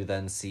why you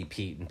then see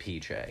Pete and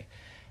PJ.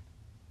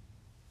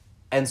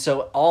 And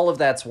so all of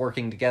that's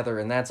working together,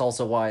 and that's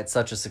also why it's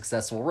such a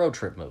successful road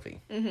trip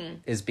movie. Mm-hmm.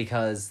 Is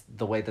because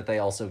the way that they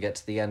also get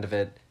to the end of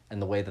it,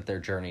 and the way that their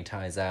journey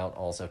ties out,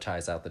 also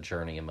ties out the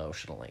journey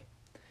emotionally.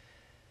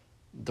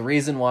 The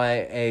reason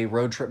why a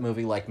road trip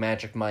movie like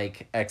Magic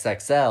Mike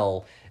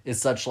XXL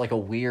is such like a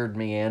weird,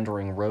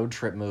 meandering road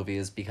trip movie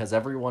is because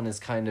everyone is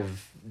kind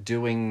of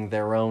doing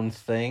their own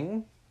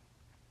thing.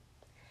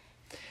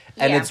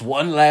 And it's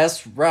one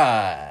last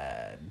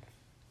ride.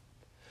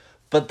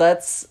 But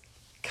that's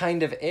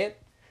kind of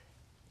it.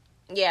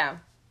 Yeah.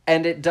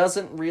 And it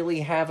doesn't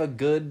really have a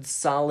good,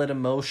 solid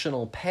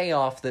emotional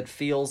payoff that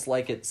feels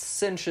like it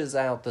cinches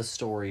out the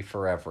story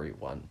for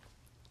everyone.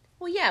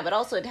 Well, yeah, but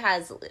also it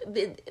has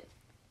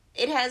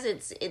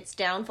its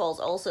downfalls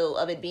also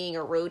of it being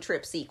a road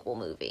trip sequel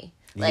movie.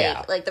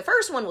 Like the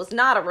first one was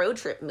not a road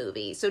trip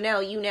movie. So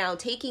now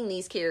taking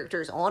these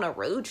characters on a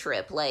road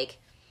trip, like,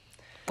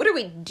 what are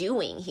we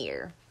doing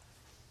here?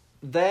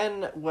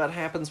 Then what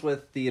happens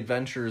with the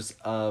adventures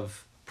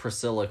of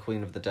Priscilla,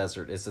 Queen of the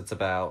Desert, is it's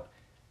about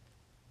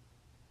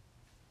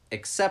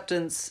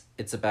acceptance,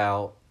 it's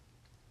about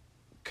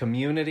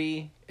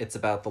community. It's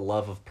about the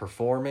love of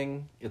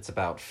performing. It's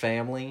about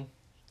family.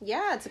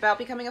 Yeah, it's about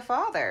becoming a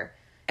father.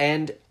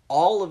 And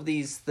all of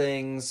these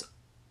things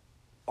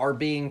are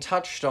being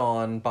touched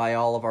on by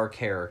all of our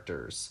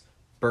characters.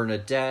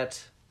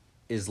 Bernadette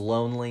is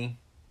lonely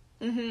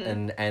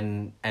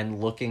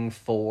and looking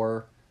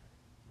for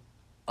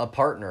a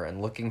partner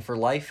and looking for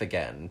life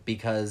again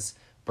because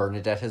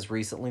Bernadette has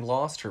recently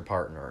lost her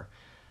partner.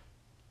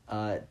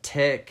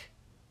 Tick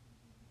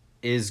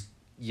is,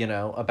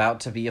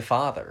 about to be a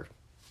father,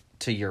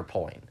 to your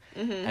point.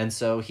 And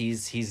so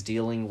he's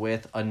dealing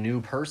with a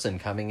new person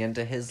coming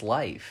into his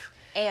life.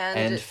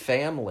 And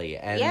family.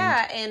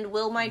 And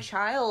will my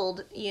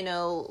child,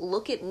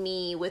 look at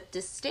me with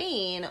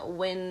disdain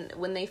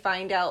when they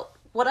find out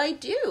what I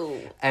do?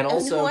 And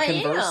also,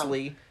 who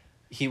conversely,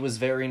 he was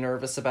very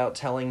nervous about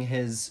telling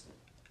his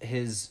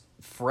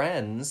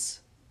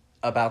friends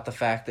about the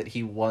fact that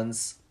he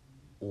once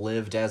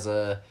lived as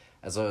a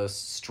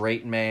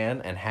straight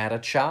man and had a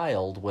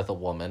child with a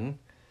woman.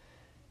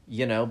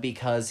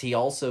 Because he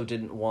also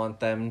didn't want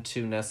them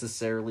to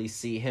necessarily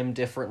see him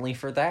differently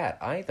for that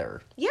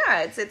either.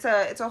 Yeah, it's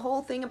a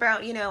whole thing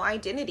about,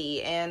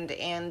 identity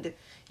and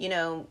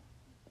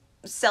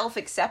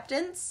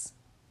self-acceptance,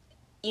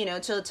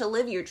 to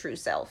live your true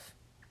self.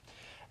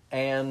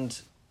 And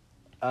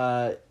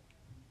on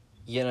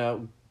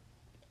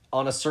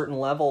a certain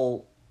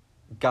level,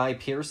 Guy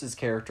Pearce's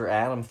character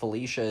Adam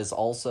Felicia is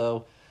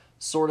also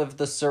sort of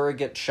the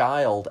surrogate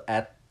child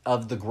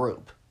of the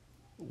group,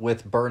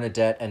 with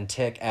Bernadette and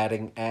Tick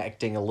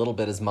acting a little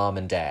bit as mom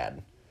and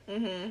dad.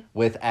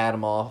 With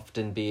Adam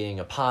often being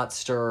a pot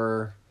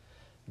stirrer,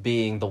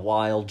 being the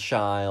wild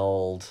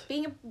child.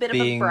 Being a bit of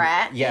a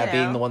brat. Yeah,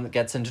 being the one that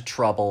gets into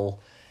trouble.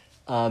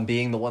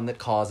 Being the one that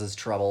causes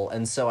trouble.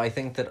 And so I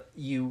think that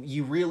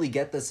you really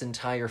get this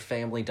entire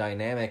family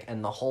dynamic,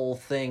 and the whole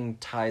thing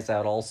ties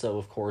out also,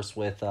 of course,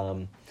 with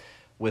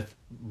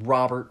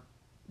Robert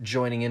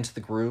joining into the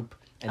group.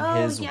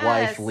 And his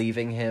wife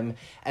leaving him.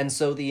 And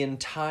so the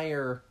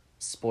entire...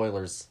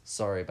 Spoilers,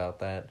 sorry about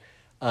that.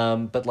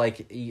 But,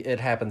 it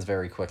happens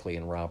very quickly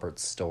in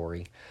Robert's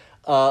story.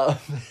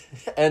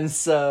 And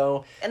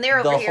so... And they're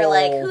over here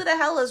who the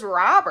hell is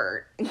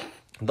Robert?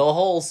 The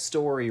whole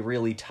story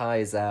really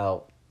ties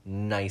out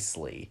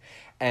nicely.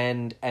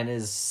 And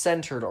is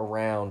centered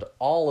around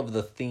all of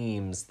the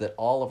themes that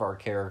all of our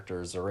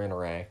characters are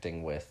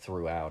interacting with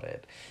throughout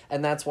it.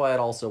 And that's why it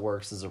also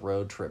works as a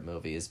road trip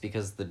movie, is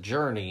because the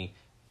journey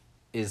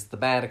is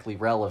thematically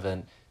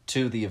relevant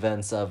to the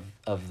events of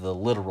the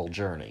literal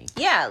journey.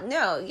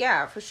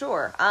 Yeah, for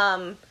sure.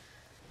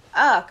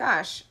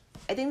 Gosh.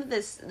 I think that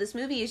this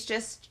movie is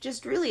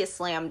just really a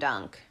slam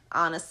dunk,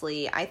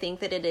 honestly. I think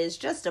that it is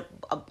just a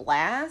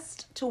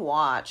blast to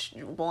watch.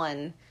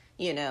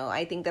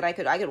 I think that I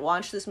could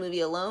watch this movie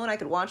alone. I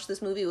could watch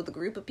this movie with a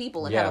group of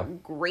people and have a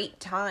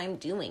great time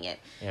doing it.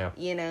 Yeah.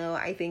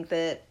 I think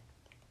that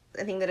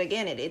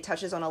again, it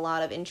touches on a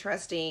lot of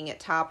interesting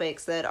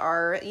topics that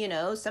are,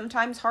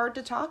 sometimes hard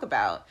to talk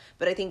about.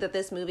 But I think that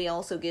this movie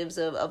also gives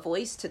a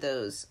voice to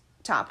those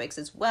topics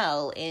as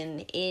well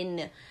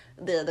in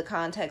the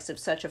context of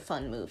such a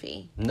fun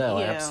movie. No,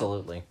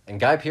 absolutely. And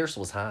Guy Pearce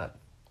was hot.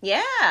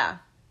 Yeah.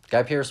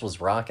 Guy Pearce was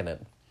rocking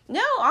it.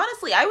 No,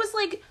 honestly, I was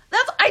like,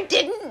 I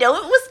didn't know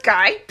it was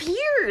Guy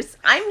Pearce.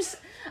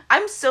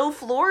 I'm so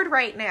floored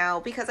right now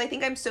because I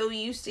think I'm so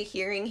used to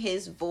hearing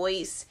his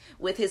voice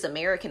with his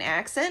American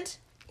accent.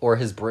 Or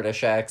his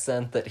British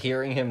accent, that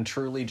hearing him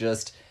truly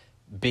just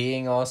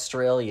being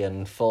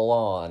Australian full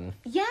on.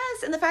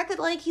 Yes, and the fact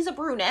that, he's a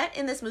brunette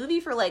in this movie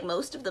for,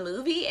 most of the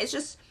movie, it's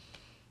just,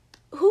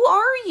 who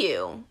are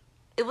you?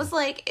 It was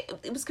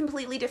it was a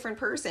completely different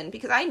person,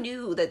 because I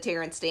knew that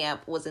Terrence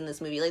Stamp was in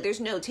this movie. There's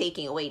no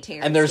taking away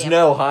Terrence Stamp. And there's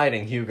no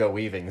hiding Hugo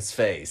Weaving's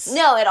face.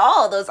 No, at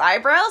all. Those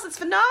eyebrows, it's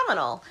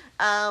phenomenal.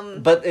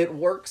 But it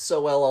works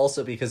so well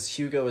also because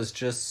Hugo is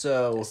just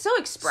so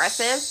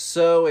expressive.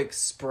 So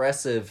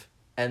expressive,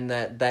 and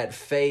that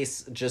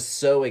face just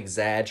so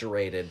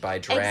exaggerated by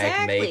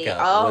drag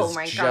makeup was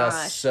just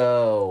gosh.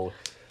 So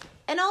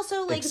and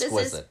also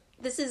exquisite.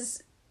 This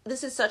is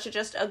such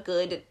just a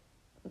good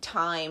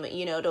time,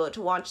 to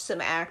watch some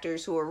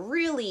actors who are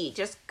really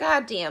just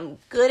goddamn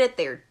good at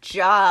their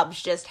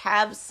jobs, just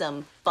have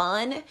some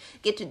fun,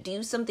 get to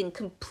do something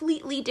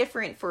completely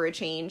different for a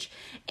change,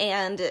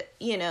 and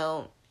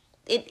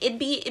it'd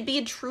be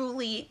a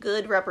truly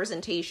good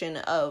representation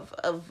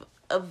of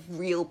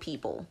real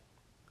people.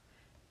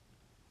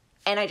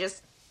 And I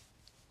just,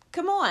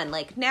 come on,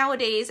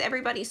 nowadays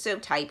everybody's so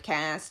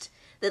typecast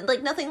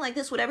that nothing like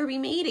this would ever be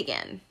made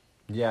again.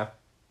 Yeah.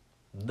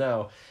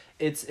 No.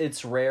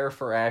 It's rare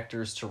for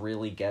actors to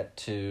really get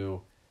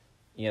to,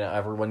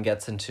 everyone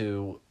gets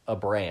into a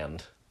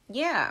brand.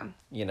 Yeah.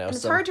 And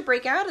it's hard to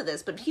break out of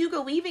this, but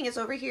Hugo Weaving is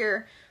over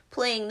here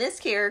playing this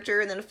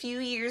character, and then a few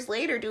years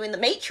later doing The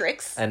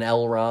Matrix. And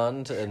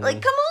Elrond. And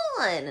come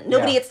on!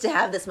 Nobody gets to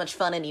have this much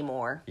fun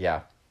anymore. Yeah.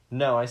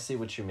 No, I see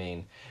what you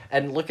mean.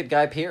 And look at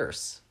Guy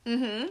Pearce.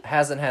 Mm-hmm.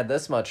 Hasn't had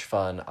this much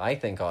fun, I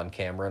think, on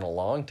camera in a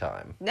long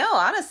time. No,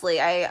 honestly,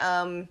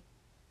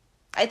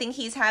 I think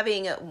he's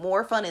having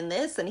more fun in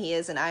this than he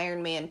is in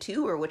Iron Man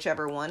 2 or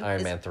whichever one.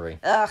 Iron Man 3.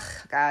 Ugh,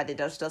 God, it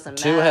just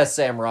doesn't matter. 2 has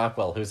Sam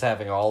Rockwell, who's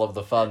having all of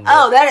the fun.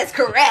 Oh, that is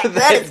correct.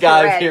 That is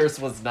Guy correct. Pearce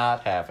was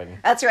not having.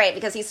 That's right,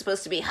 because he's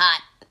supposed to be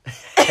hot.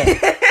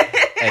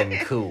 And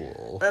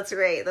cool. That's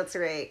right, that's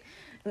right.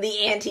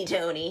 The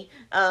anti-Tony.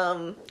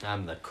 I'm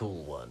the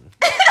cool one.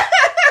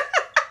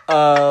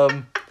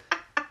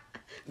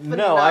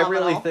 No, I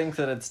really think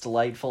that it's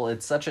delightful.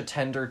 It's such a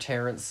tender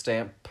Terrence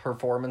Stamp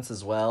performance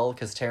as well,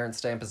 because Terrence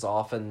Stamp is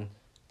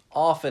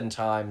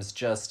oftentimes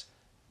just,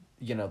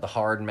 the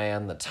hard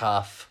man, the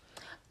tough.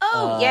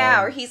 Oh,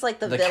 yeah, or he's like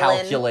the villain.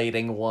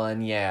 Calculating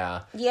one,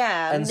 yeah.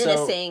 Yeah, and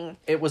menacing. So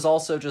it was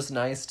also just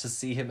nice to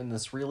see him in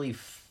this really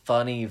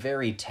funny,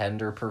 very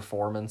tender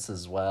performance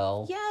as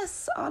well.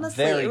 Yes,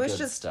 honestly, very it was good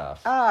just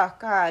stuff. Oh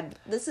God,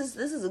 this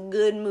is a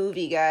good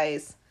movie,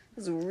 guys.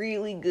 This is a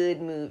really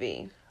good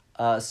movie.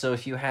 So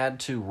if you had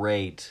to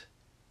rate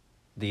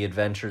The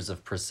Adventures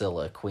of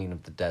Priscilla, Queen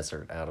of the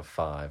Desert, out of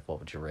 5, what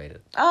would you rate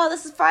it? Oh,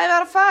 this is 5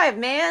 out of 5,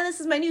 man. This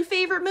is my new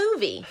favorite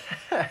movie.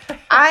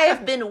 I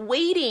have been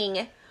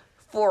waiting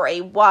for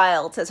a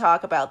while to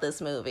talk about this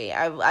movie.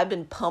 I've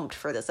been pumped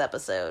for this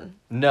episode.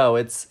 No,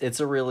 it's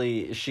a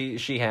really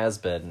she has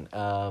been.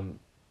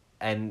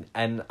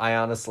 And I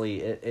honestly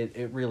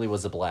it really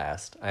was a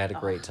blast. I had a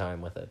great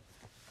time with it.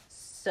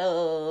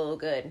 So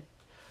good.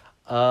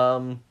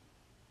 I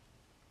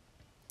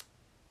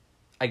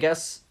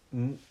guess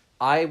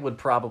I would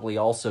probably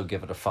also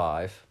give it a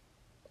 5.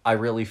 I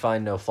really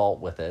find no fault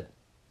with it.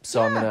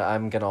 So Yeah.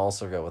 I'm gonna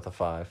also go with a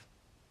 5.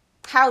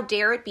 How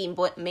dare it be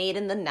made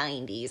in the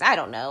 90s? I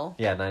don't know.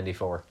 Yeah,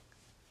 94.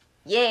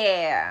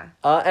 Yeah.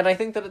 And I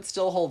think that it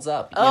still holds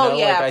up.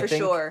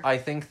 Sure. I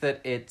think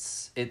that it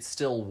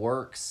still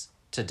works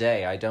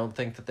today. I don't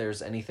think that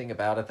there's anything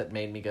about it that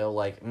made me go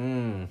like,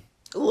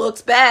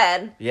 Looks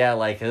bad. yeah,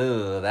 like,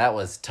 ooh, that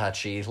was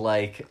touchy.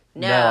 Like,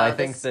 No, I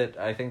think that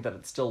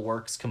it still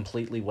works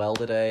completely well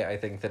today. I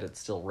think that it's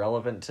still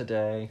relevant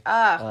today.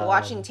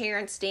 Watching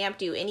Terrence Stamp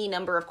do any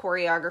number of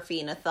choreography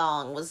in a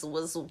thong was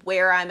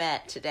where I'm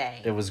at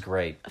today. It was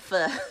great.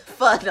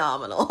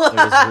 Phenomenal. It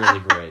was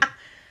really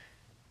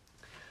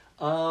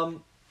great.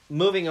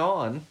 Moving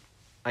on,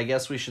 I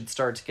guess we should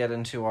start to get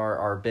into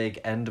our big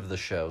end of the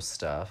show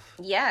stuff.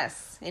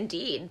 Yes,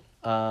 indeed.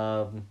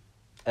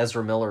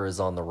 Ezra Miller is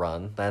on the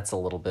run. That's a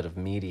little bit of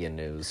media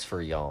news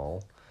for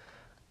y'all.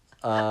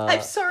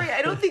 I'm sorry,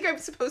 I don't think I'm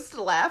supposed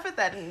to laugh at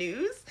that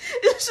news.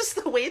 It's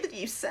just the way that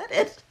you said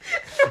it.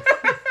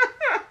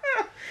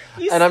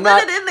 You slid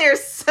it in there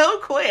so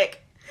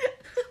quick.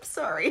 I'm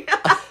sorry.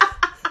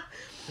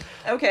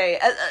 Okay.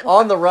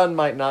 On the run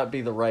might not be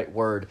the right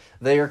word.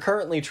 They are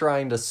currently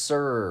trying to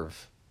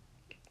serve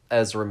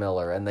Ezra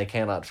Miller, and they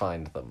cannot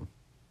find them.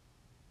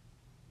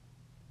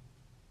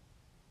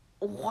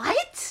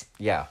 What?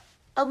 Yeah.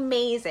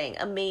 Amazing.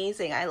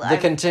 I love the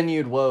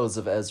continued woes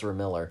of Ezra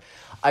Miller.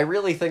 I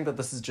really think that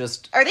this is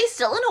just... Are they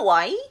still in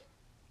Hawaii?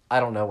 I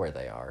don't know where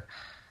they are.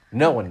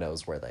 No one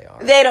knows where they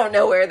are. They don't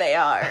know where they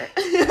are.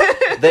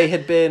 They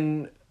had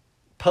been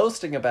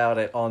posting about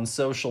it on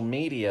social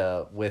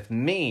media with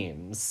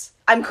memes.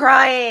 I'm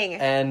crying.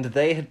 And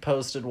they had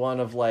posted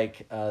one of,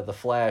 like, the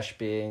Flash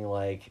being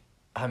like,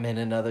 I'm in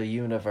another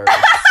universe.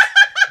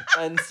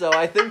 And so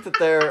I think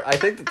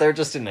that they're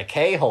just in a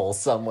K-hole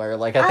somewhere.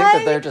 Like, I think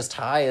that they're just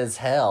high as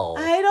hell.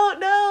 I don't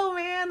know,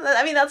 man.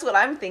 I mean, that's what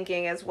I'm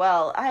thinking as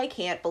well. I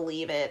can't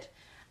believe it.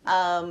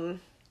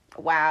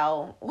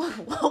 Wow.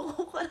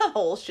 What a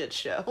whole shit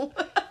show.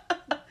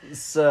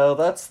 So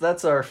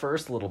that's our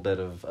first little bit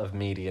of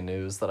media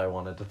news that I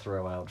wanted to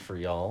throw out for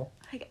y'all.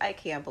 I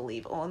can't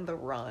believe on the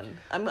run.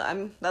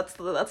 That's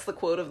the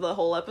quote of the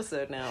whole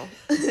episode now.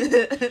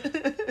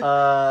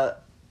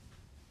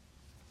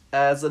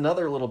 As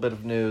another little bit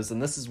of news,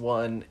 and this is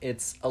one,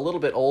 it's a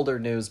little bit older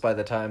news by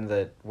the time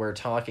that we're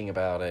talking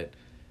about it,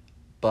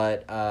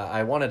 but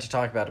I wanted to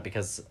talk about it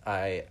because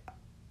I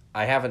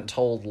haven't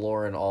told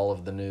Lauren all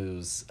of the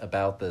news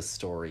about this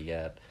story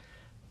yet.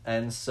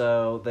 And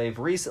so they've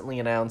recently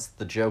announced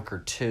the Joker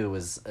 2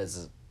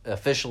 is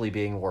officially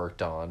being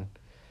worked on.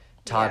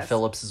 Todd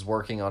Phillips is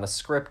working on a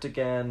script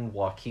again.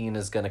 Joaquin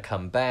is going to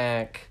come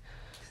back.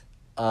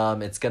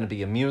 It's going to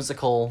be a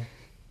musical.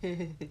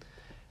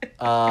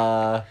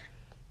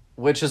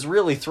 Which has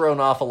really thrown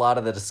off a lot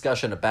of the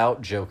discussion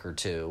about Joker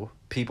 2.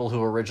 People who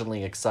were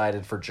originally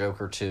excited for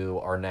Joker 2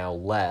 are now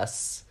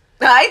less.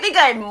 I think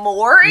I'm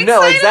more excited.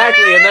 No,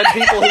 exactly. And then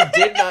people who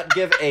did not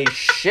give a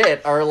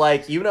shit are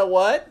like, you know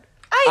what?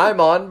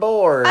 I'm on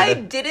board. I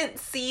didn't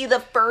see the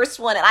first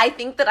one, and I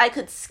think that I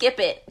could skip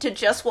it to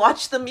just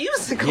watch the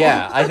musical.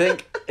 Yeah, I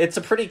think it's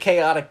a pretty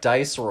chaotic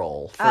dice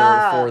roll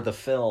for the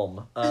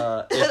film.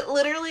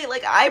 Literally,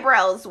 like,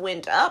 eyebrows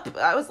went up.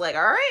 I was like,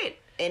 all right,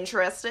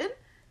 interested.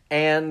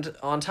 And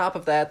on top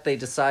of that, they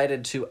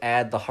decided to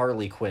add the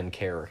Harley Quinn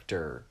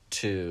character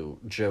to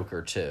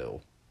Joker 2.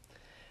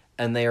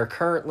 And they are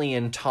currently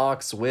in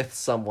talks with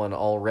someone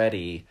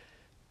already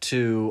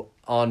to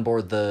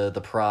onboard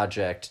the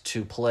project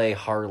to play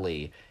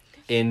Harley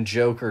in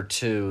Joker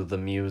 2, the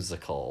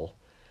musical.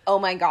 Oh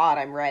my god,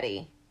 I'm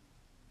ready.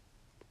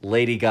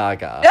 Lady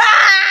Gaga.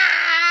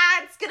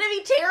 It's gonna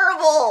be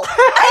terrible.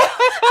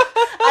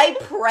 I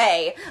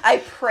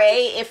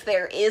pray if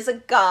there is a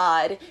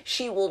god,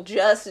 she will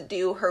just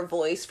do her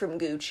voice from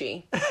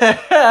Gucci.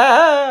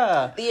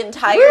 The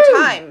entire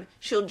time.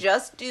 She'll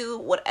just do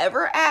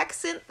whatever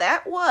accent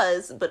that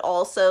was, but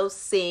also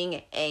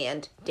sing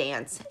and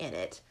dance in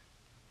it.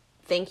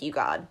 Thank you,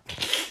 God.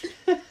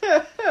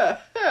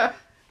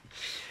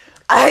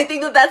 I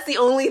think that's the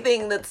only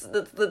thing that's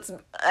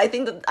I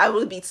think that I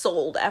would be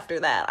sold after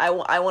that. I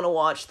want to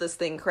watch this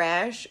thing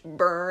crash,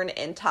 burn,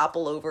 and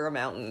topple over a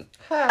mountain.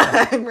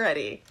 I'm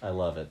ready. I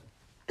love it.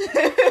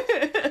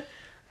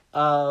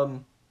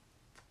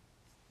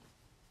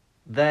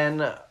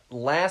 Then,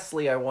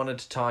 lastly, I wanted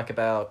to talk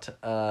about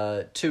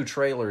 2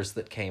 trailers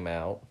that came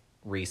out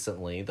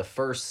recently. The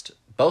first,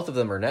 both of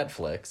them are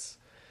Netflix.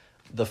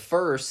 The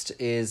first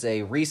is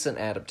a recent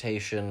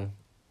adaptation,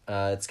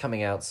 it's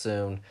coming out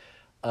soon,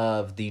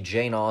 of the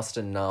Jane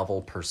Austen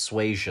novel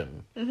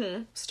Persuasion,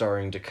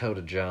 starring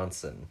Dakota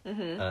Johnson.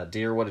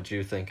 Dear, what did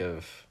you think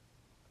of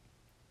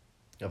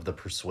the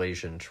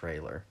Persuasion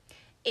trailer?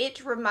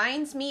 It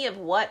reminds me of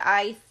what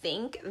I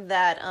think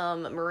that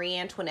Marie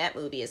Antoinette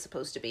movie is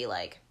supposed to be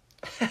like.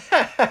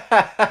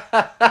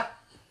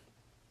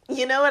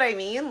 You know what I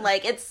mean?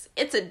 Like, it's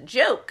a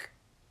joke.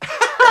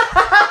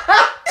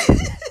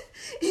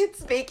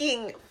 It's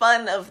making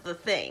fun of the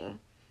thing.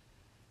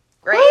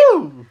 Right?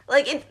 Woo!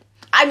 Like,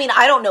 I mean,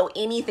 I don't know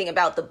anything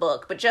about the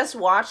book, but just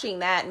watching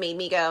that made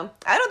me go,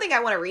 I don't think I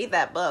want to read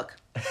that book.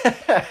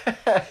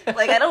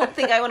 Like, I don't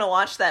think I want to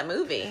watch that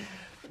movie.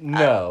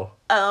 No.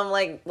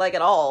 Like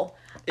at all.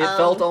 It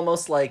felt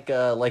almost like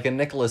a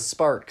Nicholas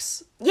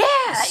Sparks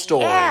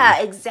story.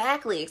 Yeah,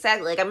 exactly.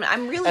 Like,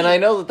 I'm really... And I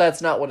know that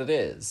that's not what it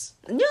is.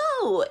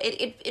 No,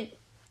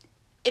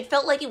 it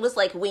felt like it was,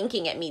 like,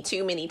 winking at me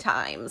too many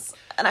times.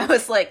 And I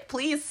was like,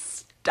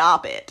 please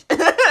stop it.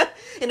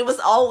 And it was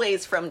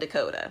always from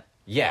Dakota.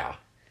 Yeah.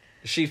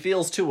 She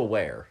feels too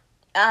aware.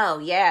 Oh,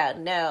 yeah,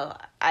 no.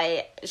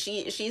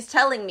 She's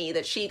telling me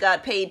that she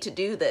got paid to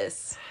do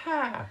this.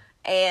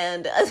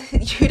 And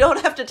you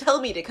don't have to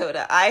tell me,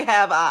 Dakota. I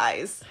have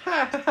eyes.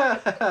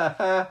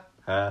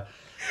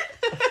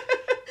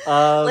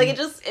 Like,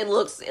 it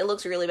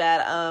looks really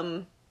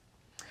bad.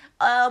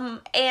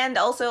 And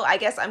also, I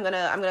guess I'm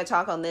gonna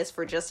talk on this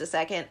for just a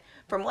second.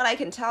 From what I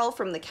can tell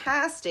from the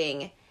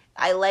casting,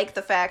 I like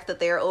the fact that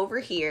they're over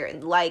here,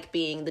 and like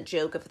being the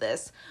joke of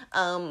this,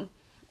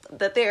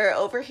 that they're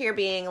over here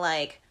being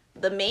like,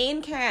 the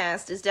main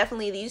cast is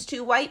definitely these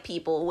 2 white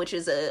people, which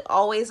is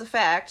always a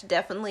fact.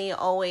 Definitely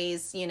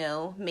always,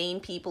 main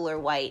people are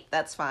white.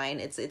 That's fine.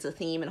 It's a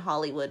theme in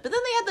Hollywood. But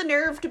then they had the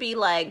nerve to be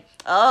like,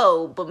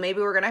 oh, but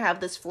maybe we're going to have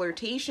this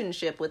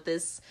flirtationship with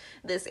this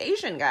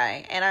Asian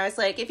guy. And I was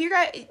like, if you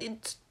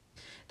guys,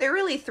 they're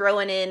really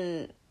throwing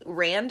in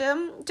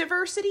random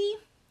diversity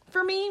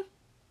for me,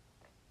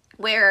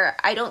 where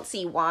I don't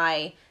see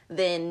why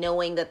then,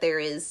 knowing that there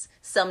is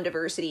some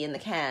diversity in the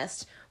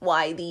cast,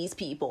 why these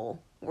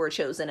people were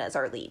chosen as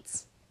our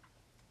leads.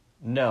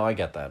 No, I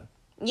get that.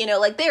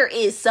 Like, there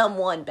is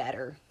someone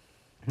better.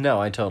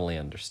 No, I totally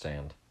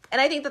understand. And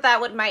I think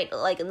that would might,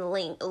 like,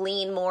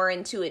 lean more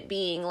into it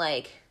being,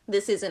 like,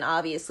 this isn't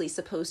obviously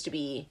supposed to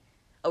be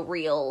a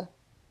real,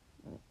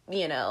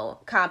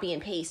 copy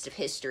and paste of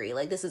history.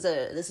 Like, this is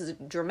a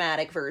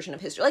dramatic version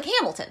of history. Like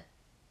Hamilton.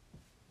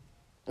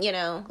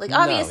 Like,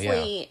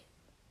 obviously,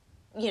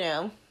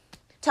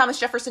 Thomas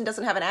Jefferson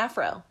doesn't have an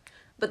afro.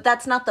 But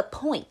that's not the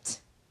point.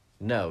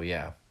 No,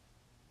 yeah.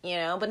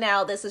 But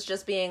now this is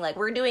just being like,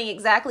 we're doing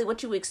exactly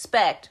what you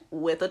expect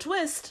with a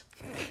twist.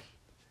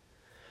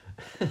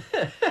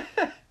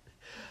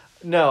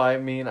 No, I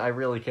mean, I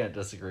really can't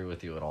disagree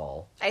with you at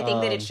all. I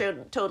think that it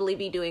should totally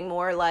be doing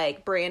more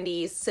like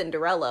Brandy's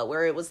Cinderella,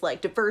 where it was like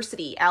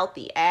diversity out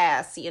the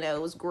ass. It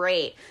was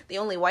great. The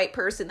only white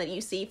person that you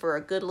see for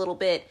a good little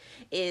bit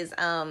is,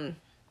 it's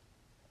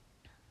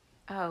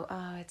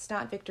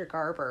not Victor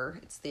Garber.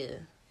 It's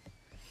the...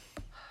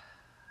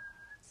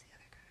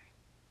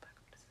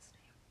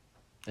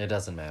 It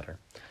doesn't matter.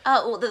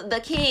 Oh, well, the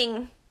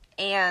king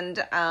and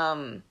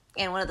one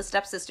of the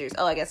stepsisters.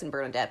 Oh, I guess in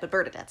Bernadette, but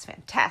Bernadette's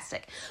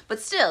fantastic. But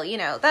still,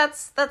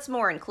 that's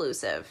more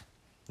inclusive.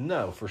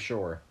 No, for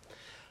sure.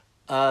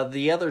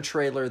 The other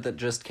trailer that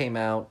just came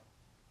out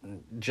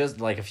just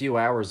like a few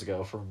hours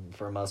ago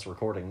from us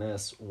recording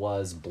this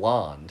was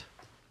Blonde.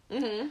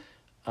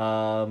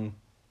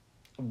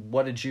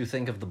 What did you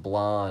think of the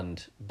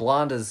Blonde?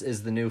 Blonde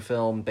is the new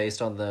film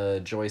based on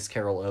the Joyce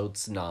Carol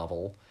Oates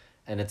novel.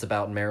 And it's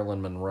about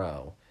Marilyn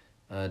Monroe.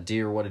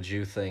 Dear, what did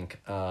you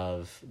think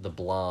of the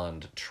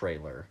Blonde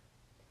trailer?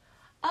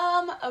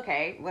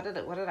 Okay. What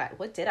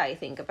did I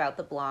think about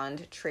the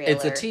Blonde trailer?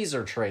 It's a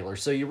teaser trailer,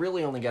 so you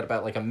really only get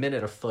about like a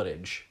minute of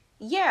footage.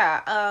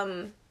 Yeah,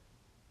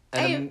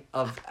 And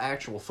of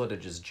actual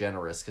footage is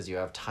generous because you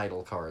have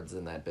title cards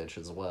in that bitch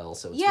as well,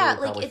 so it's yeah,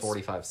 really probably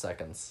 45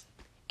 seconds.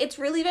 It's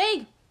really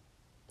vague.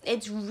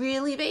 It's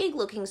really vague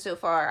looking so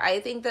far. I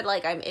think that,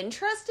 like, I'm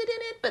interested in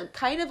it, but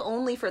kind of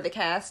only for the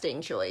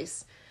casting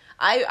choice.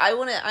 I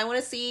want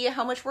to see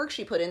how much work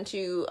she put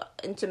into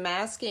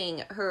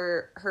masking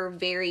her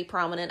very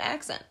prominent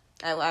accent.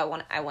 I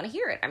want to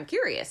hear it. I'm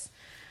curious.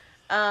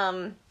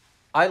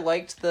 I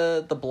liked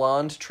the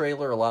Blonde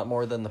trailer a lot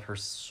more than the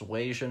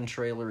Persuasion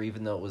trailer,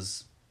 even though it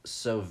was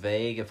so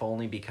vague, if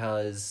only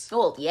because...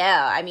 Well,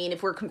 yeah, I mean,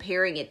 if we're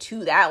comparing it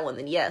to that one,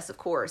 then yes, of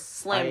course.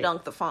 Slam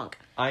dunk the funk.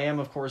 I am,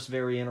 of course,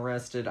 very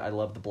interested. I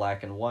love the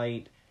black and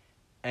white.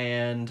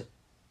 And,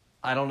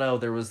 I don't know,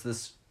 there was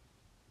this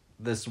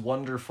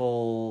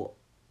wonderful...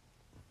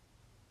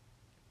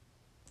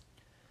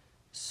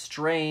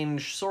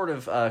 strange, sort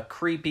of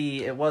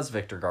creepy... It was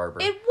Victor Garber.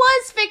 It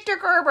was Victor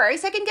Garber. I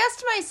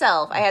second-guessed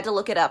myself. I had to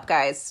look it up,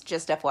 guys.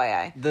 Just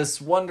FYI.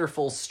 This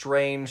wonderful,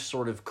 strange,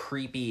 sort of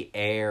creepy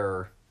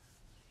air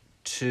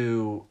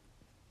to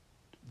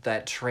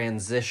that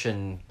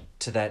transition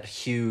to that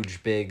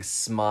huge, big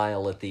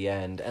smile at the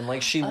end. And,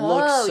 like, she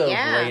looks so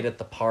great at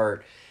the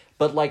part.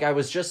 But, like, I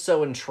was just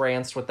so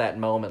entranced with that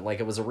moment. Like,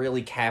 it was a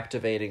really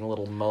captivating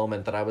little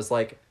moment that I was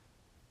like...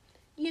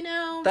 You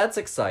know... That's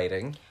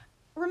exciting.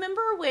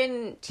 Remember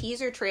when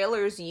teaser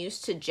trailers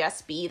used to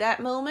just be that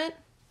moment?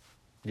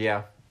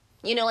 Yeah.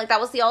 You know, like,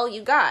 that was all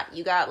you got.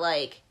 You got,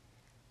 like,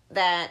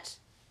 that,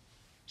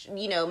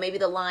 you know, maybe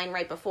the line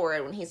right before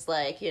it when he's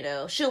like, you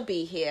know, she'll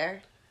be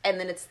here.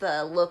 And then it's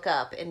the look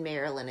up and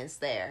Marilyn is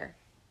there.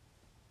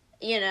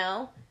 You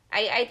know?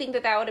 I think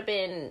that would have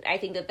been, I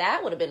think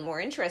that would have been more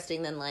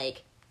interesting than,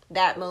 like,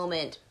 that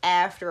moment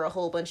after a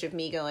whole bunch of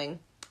me going,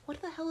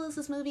 what the hell is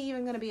this movie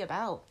even going to be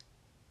about?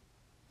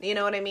 You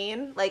know what I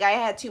mean? Like, I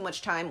had too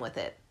much time with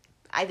it.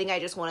 I think I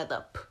just wanted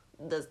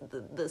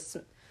the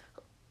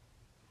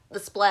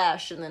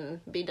splash and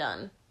then be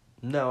done.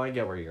 No, I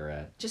get where you're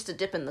at. Just a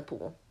dip in the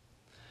pool.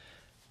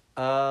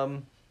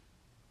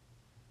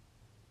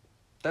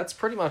 That's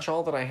pretty much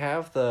all that I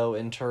have, though,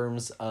 in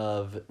terms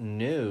of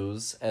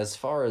news. As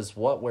far as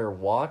what we're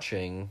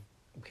watching,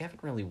 we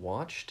haven't really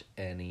watched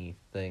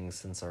anything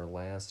since our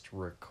last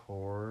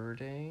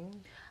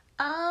recording.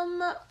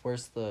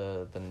 Where's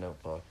the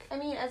notebook? I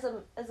mean, as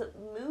a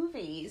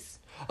movies.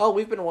 Oh,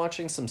 we've been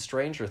watching some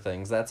Stranger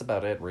Things. That's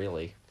about it,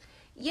 really.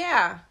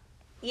 Yeah.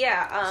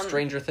 Yeah.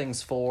 Stranger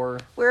Things 4.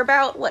 We're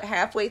about,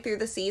 halfway through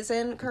the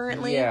season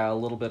currently? Yeah, a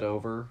little bit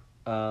over.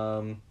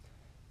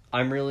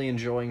 I'm really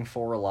enjoying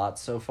 4 a lot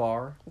so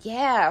far.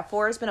 Yeah,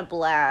 4 has been a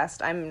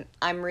blast. I'm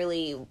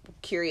really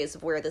curious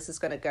of where this is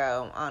going to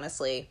go,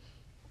 honestly.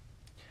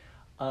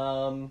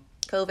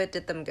 COVID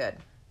did them good.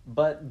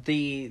 But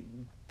the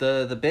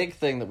big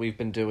thing that we've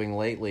been doing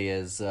lately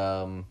is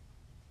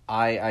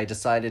I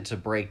decided to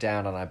break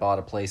down and I bought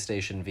a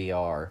PlayStation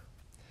VR.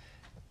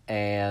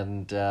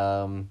 And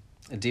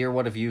dear,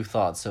 what have you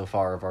thought so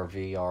far of our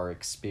VR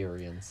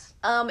experience?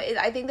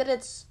 I think that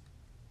it's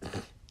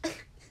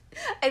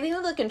I think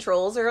that the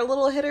controls are a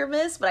little hit or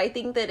miss, but I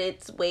think that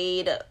it's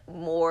weighed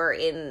more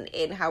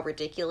in how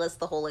ridiculous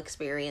the whole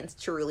experience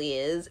truly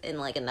is in,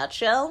 like, a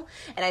nutshell.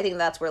 And I think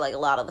that's where, like, a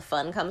lot of the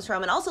fun comes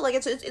from. And also, like,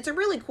 it's a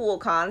really cool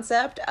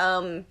concept.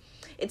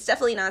 It's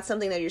definitely not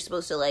something that you're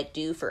supposed to, like,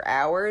 do for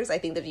hours. I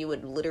think that you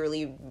would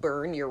literally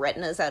burn your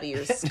retinas out of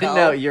your skull.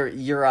 No,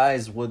 your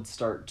eyes would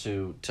start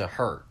to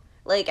hurt.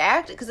 Like,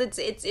 because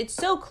it's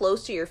so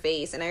close to your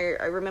face. And I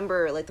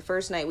remember, like, the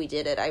first night we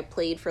did it, I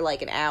played for,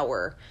 like, an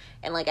hour.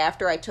 And, like,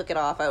 after I took it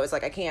off, I was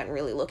like, I can't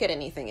really look at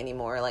anything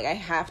anymore. Like, I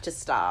have to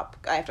stop.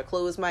 I have to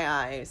close my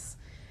eyes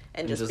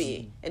and just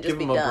be done. Give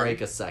them a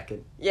break a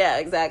second. Yeah,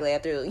 exactly. I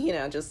have to, you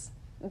know, just,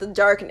 the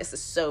darkness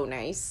is so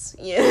nice,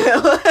 you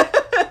know?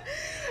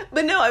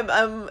 But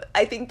no,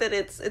 I think that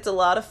it's a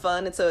lot of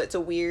fun. It's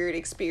a weird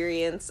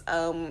experience.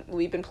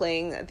 We've been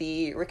playing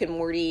the Rick and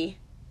Morty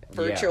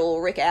virtual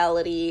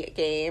Rickality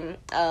game,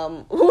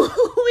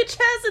 which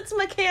has its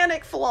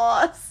mechanic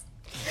flaws.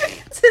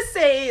 To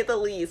say the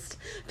least.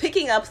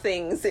 Picking up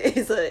things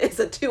is a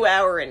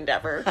 2-hour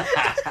endeavor.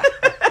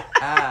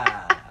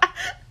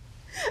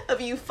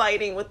 Of you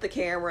fighting with the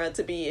camera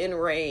to be in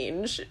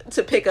range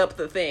to pick up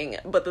the thing,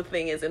 but the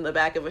thing is in the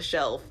back of a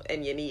shelf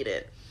and you need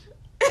it.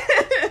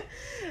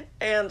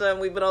 And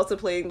we've been also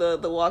playing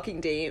the Walking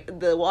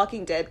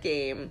Dead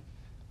game.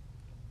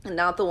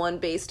 Not the one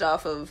based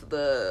off of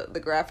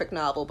the graphic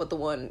novel, but the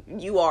one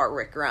you are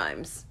Rick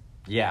Grimes.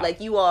 Yeah. Like,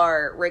 you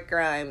are Rick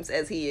Grimes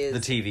as he is. The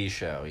TV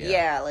show, yeah.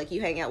 Yeah, like,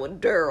 you hang out with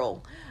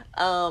Daryl.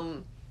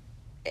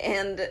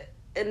 And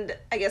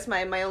I guess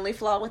my only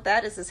flaw with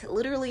that is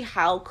literally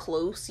how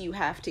close you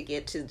have to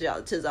get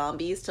to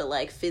zombies to,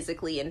 like,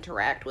 physically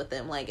interact with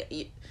them. Like,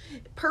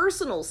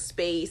 personal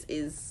space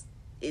is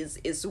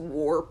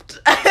warped.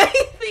 I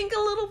think a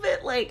little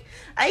bit. Like,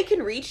 I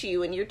can reach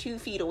you and you're 2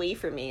 feet away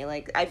from me.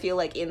 Like, I feel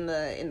like in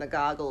the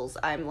goggles,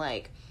 I'm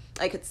like,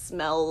 I could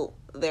smell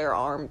their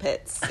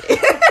armpits.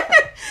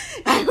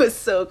 I was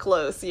so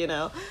close, you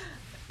know.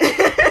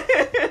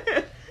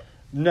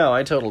 No,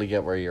 I totally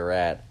get where you're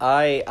at.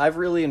 I've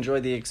really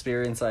enjoyed the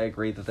experience. I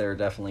agree that there are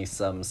definitely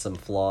some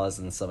flaws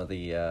in some of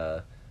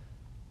the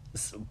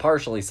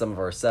partially some of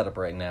our setup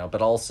right now,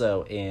 but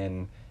also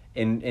in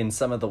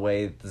some of the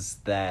ways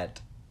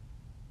that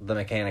the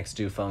mechanics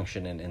do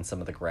function in some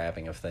of the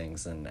grabbing of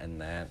things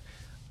and that.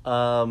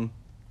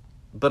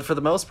 But for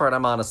the most part,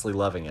 I'm honestly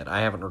loving it.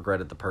 I haven't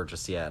regretted the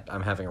purchase yet.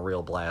 I'm having a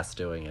real blast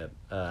doing it.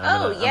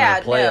 I'm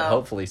gonna play it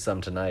hopefully some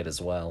tonight as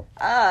well.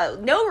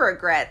 No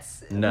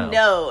regrets.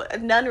 No.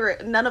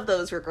 None of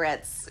those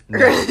regrets.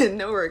 No.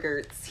 No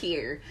regrets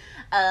here.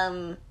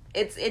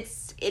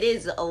 It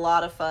is a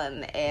lot of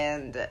fun,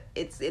 and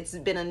it's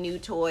been a new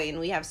toy, and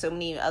we have so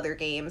many other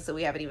games that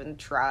we haven't even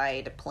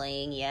tried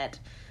playing yet.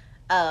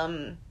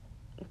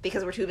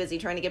 Because we're too busy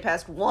trying to get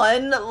past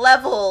one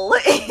level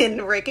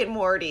in Rick and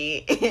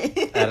Morty.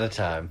 At a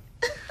time.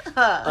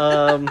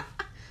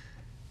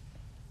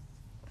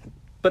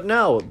 But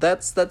no,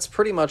 that's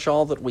pretty much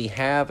all that we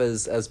have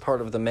as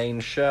part of the main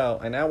show.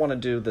 I now want to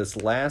do this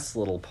last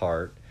little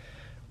part.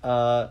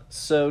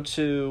 So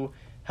to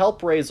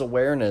help raise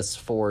awareness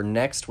for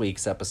next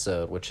week's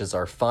episode, which is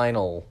our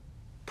final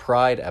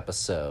Pride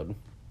episode,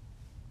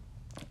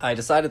 I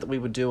decided that we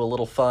would do a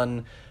little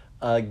fun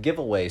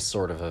giveaway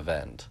sort of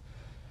event.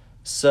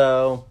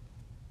 So,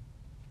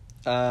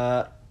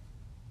 I'm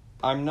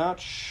not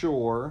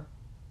sure.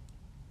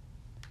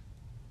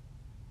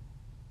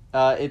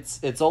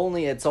 It's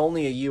only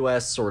a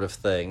US sort of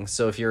thing.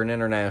 So if you're an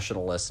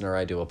international listener,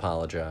 I do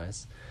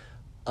apologize.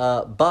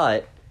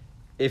 But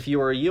if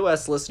you are a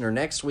US listener,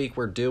 next week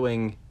we're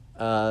doing.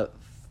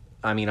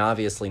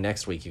 Obviously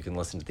next week you can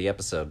listen to the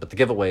episode, but the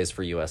giveaway is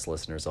for US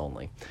listeners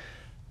only.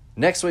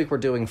 Next week, we're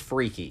doing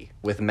Freaky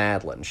with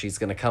Madeline. She's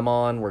going to come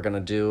on. We're going to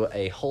do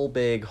a whole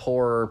big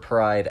horror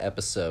Pride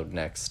episode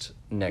next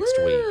week.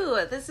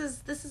 This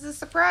is a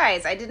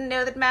surprise. I didn't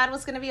know that Mad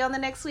was going to be on the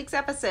next week's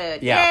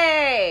episode. Yeah.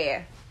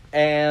 Yay!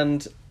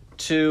 And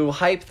to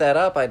hype that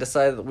up, I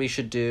decided that we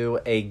should do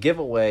a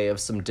giveaway of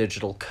some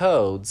digital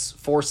codes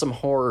for some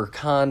horror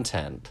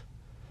content.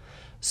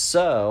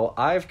 So,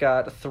 I've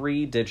got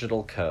 3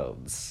 digital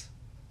codes.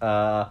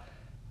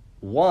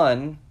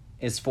 One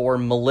is for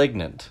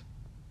Malignant.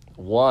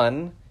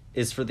 One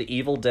is for The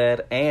Evil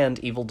Dead and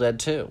Evil Dead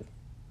 2.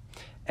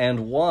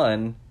 And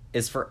one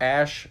is for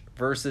Ash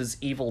vs.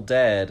 Evil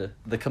Dead,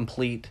 the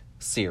complete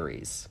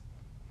series.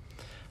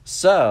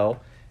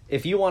 So,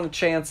 if you want a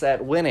chance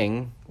at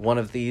winning one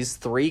of these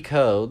 3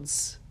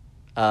 codes,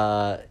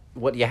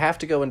 what you have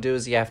to go and do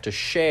is you have to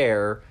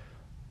share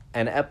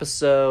an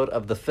episode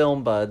of the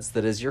Film Buds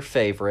that is your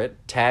favorite,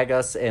 tag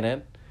us in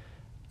it,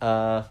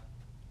 and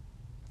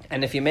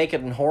if you make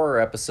it an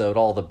horror episode,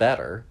 all the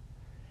better.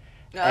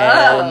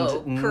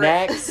 And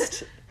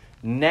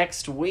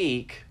next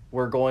week,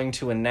 we're going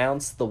to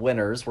announce the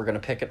winners. We're going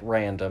to pick at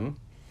random.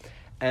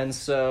 And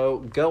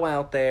so go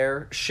out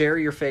there, share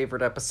your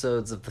favorite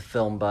episodes of the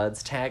Film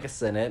Buds, tag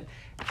us in it,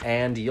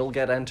 and you'll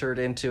get entered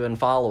into, and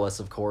follow us,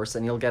 of course,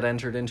 and you'll get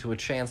entered into a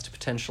chance to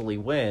potentially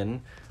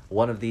win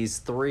one of these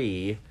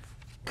 3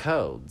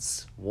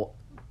 codes.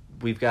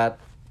 We've got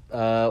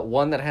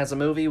one that has a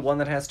movie, one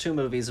that has 2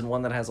 movies, and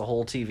one that has a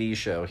whole TV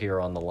show here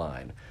on the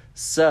line.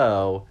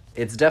 So,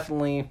 it's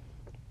definitely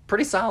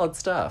pretty solid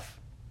stuff.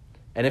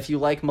 And if you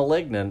like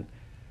Malignant,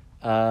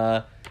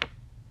 and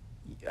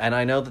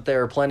I know that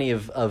there are plenty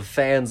of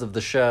fans of the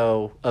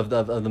show, of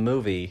the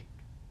movie,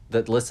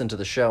 that listen to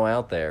the show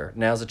out there,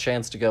 now's a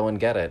chance to go and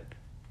get it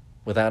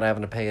without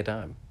having to pay a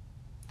dime.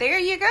 There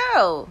you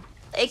go.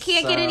 It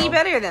can't get any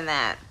better than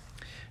that.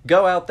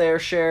 Go out there,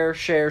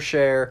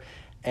 share,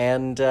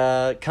 and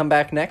come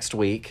back next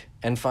week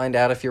and find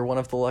out if you're one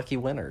of the lucky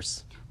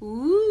winners.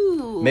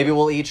 Ooh. Maybe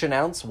we'll each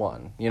announce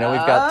one. We've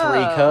got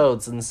 3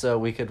 codes, and so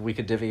we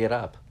could divvy it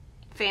up.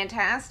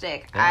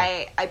 Fantastic.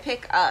 Yeah. I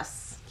pick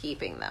us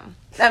keeping them.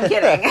 I'm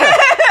kidding.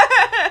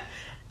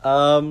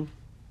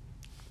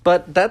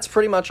 But that's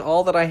pretty much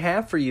all that I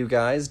have for you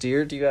guys.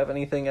 Dear, do you have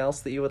anything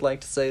else that you would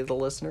like to say to the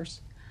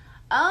listeners?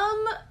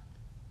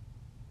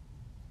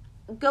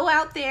 Go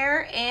out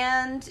there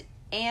and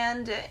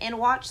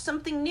watch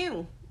something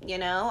new.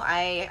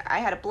 I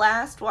had a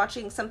blast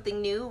watching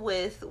something new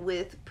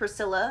with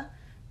Priscilla,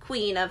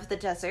 Queen of the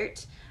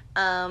Desert.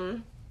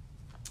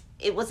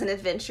 It was an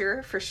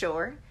adventure for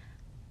sure.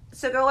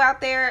 So go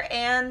out there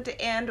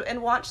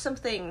and watch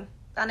something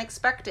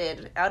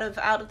unexpected, out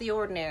of the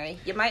ordinary.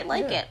 You might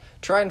like it.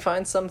 Try and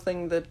find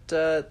something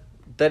that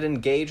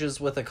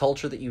engages with a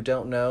culture that you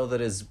don't know,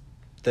 that is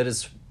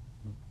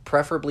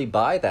preferably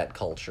by that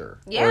culture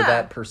or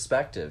that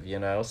perspective,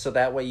 so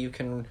that way you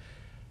can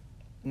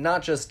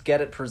not just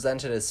get it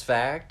presented as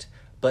fact,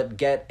 but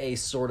get a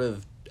sort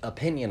of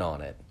opinion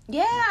on it.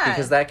 Yeah.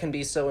 Because that can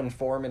be so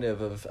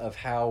informative of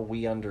how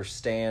we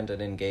understand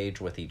and engage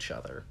with each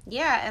other.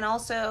 Yeah, and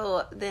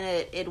also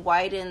then it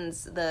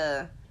widens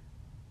the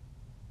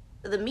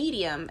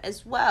medium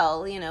as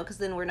well, because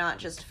then we're not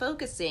just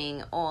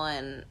focusing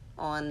on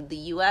the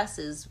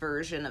US's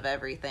version of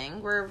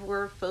everything.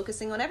 We're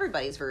focusing on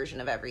everybody's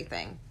version of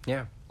everything.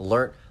 Yeah.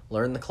 Learn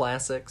the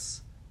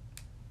classics.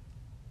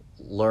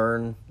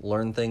 Learn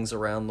things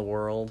around the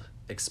world.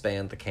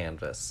 Expand the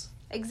canvas.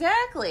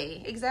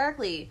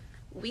 Exactly.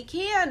 We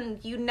can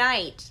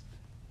unite.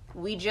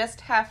 We just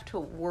have to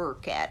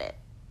work at it.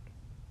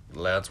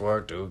 Let's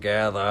work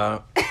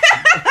together.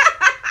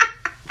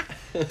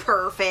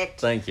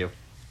 Perfect. Thank you.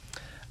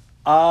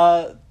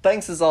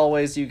 Thanks as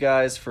always, you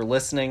guys, for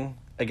listening.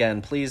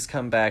 Again, please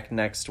come back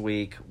next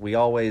week. We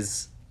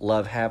always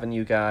love having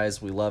you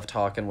guys. We love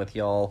talking with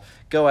y'all.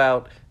 Go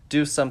out,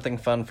 do something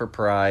fun for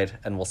Pride,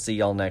 and we'll see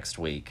y'all next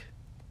week.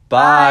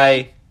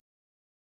 Bye.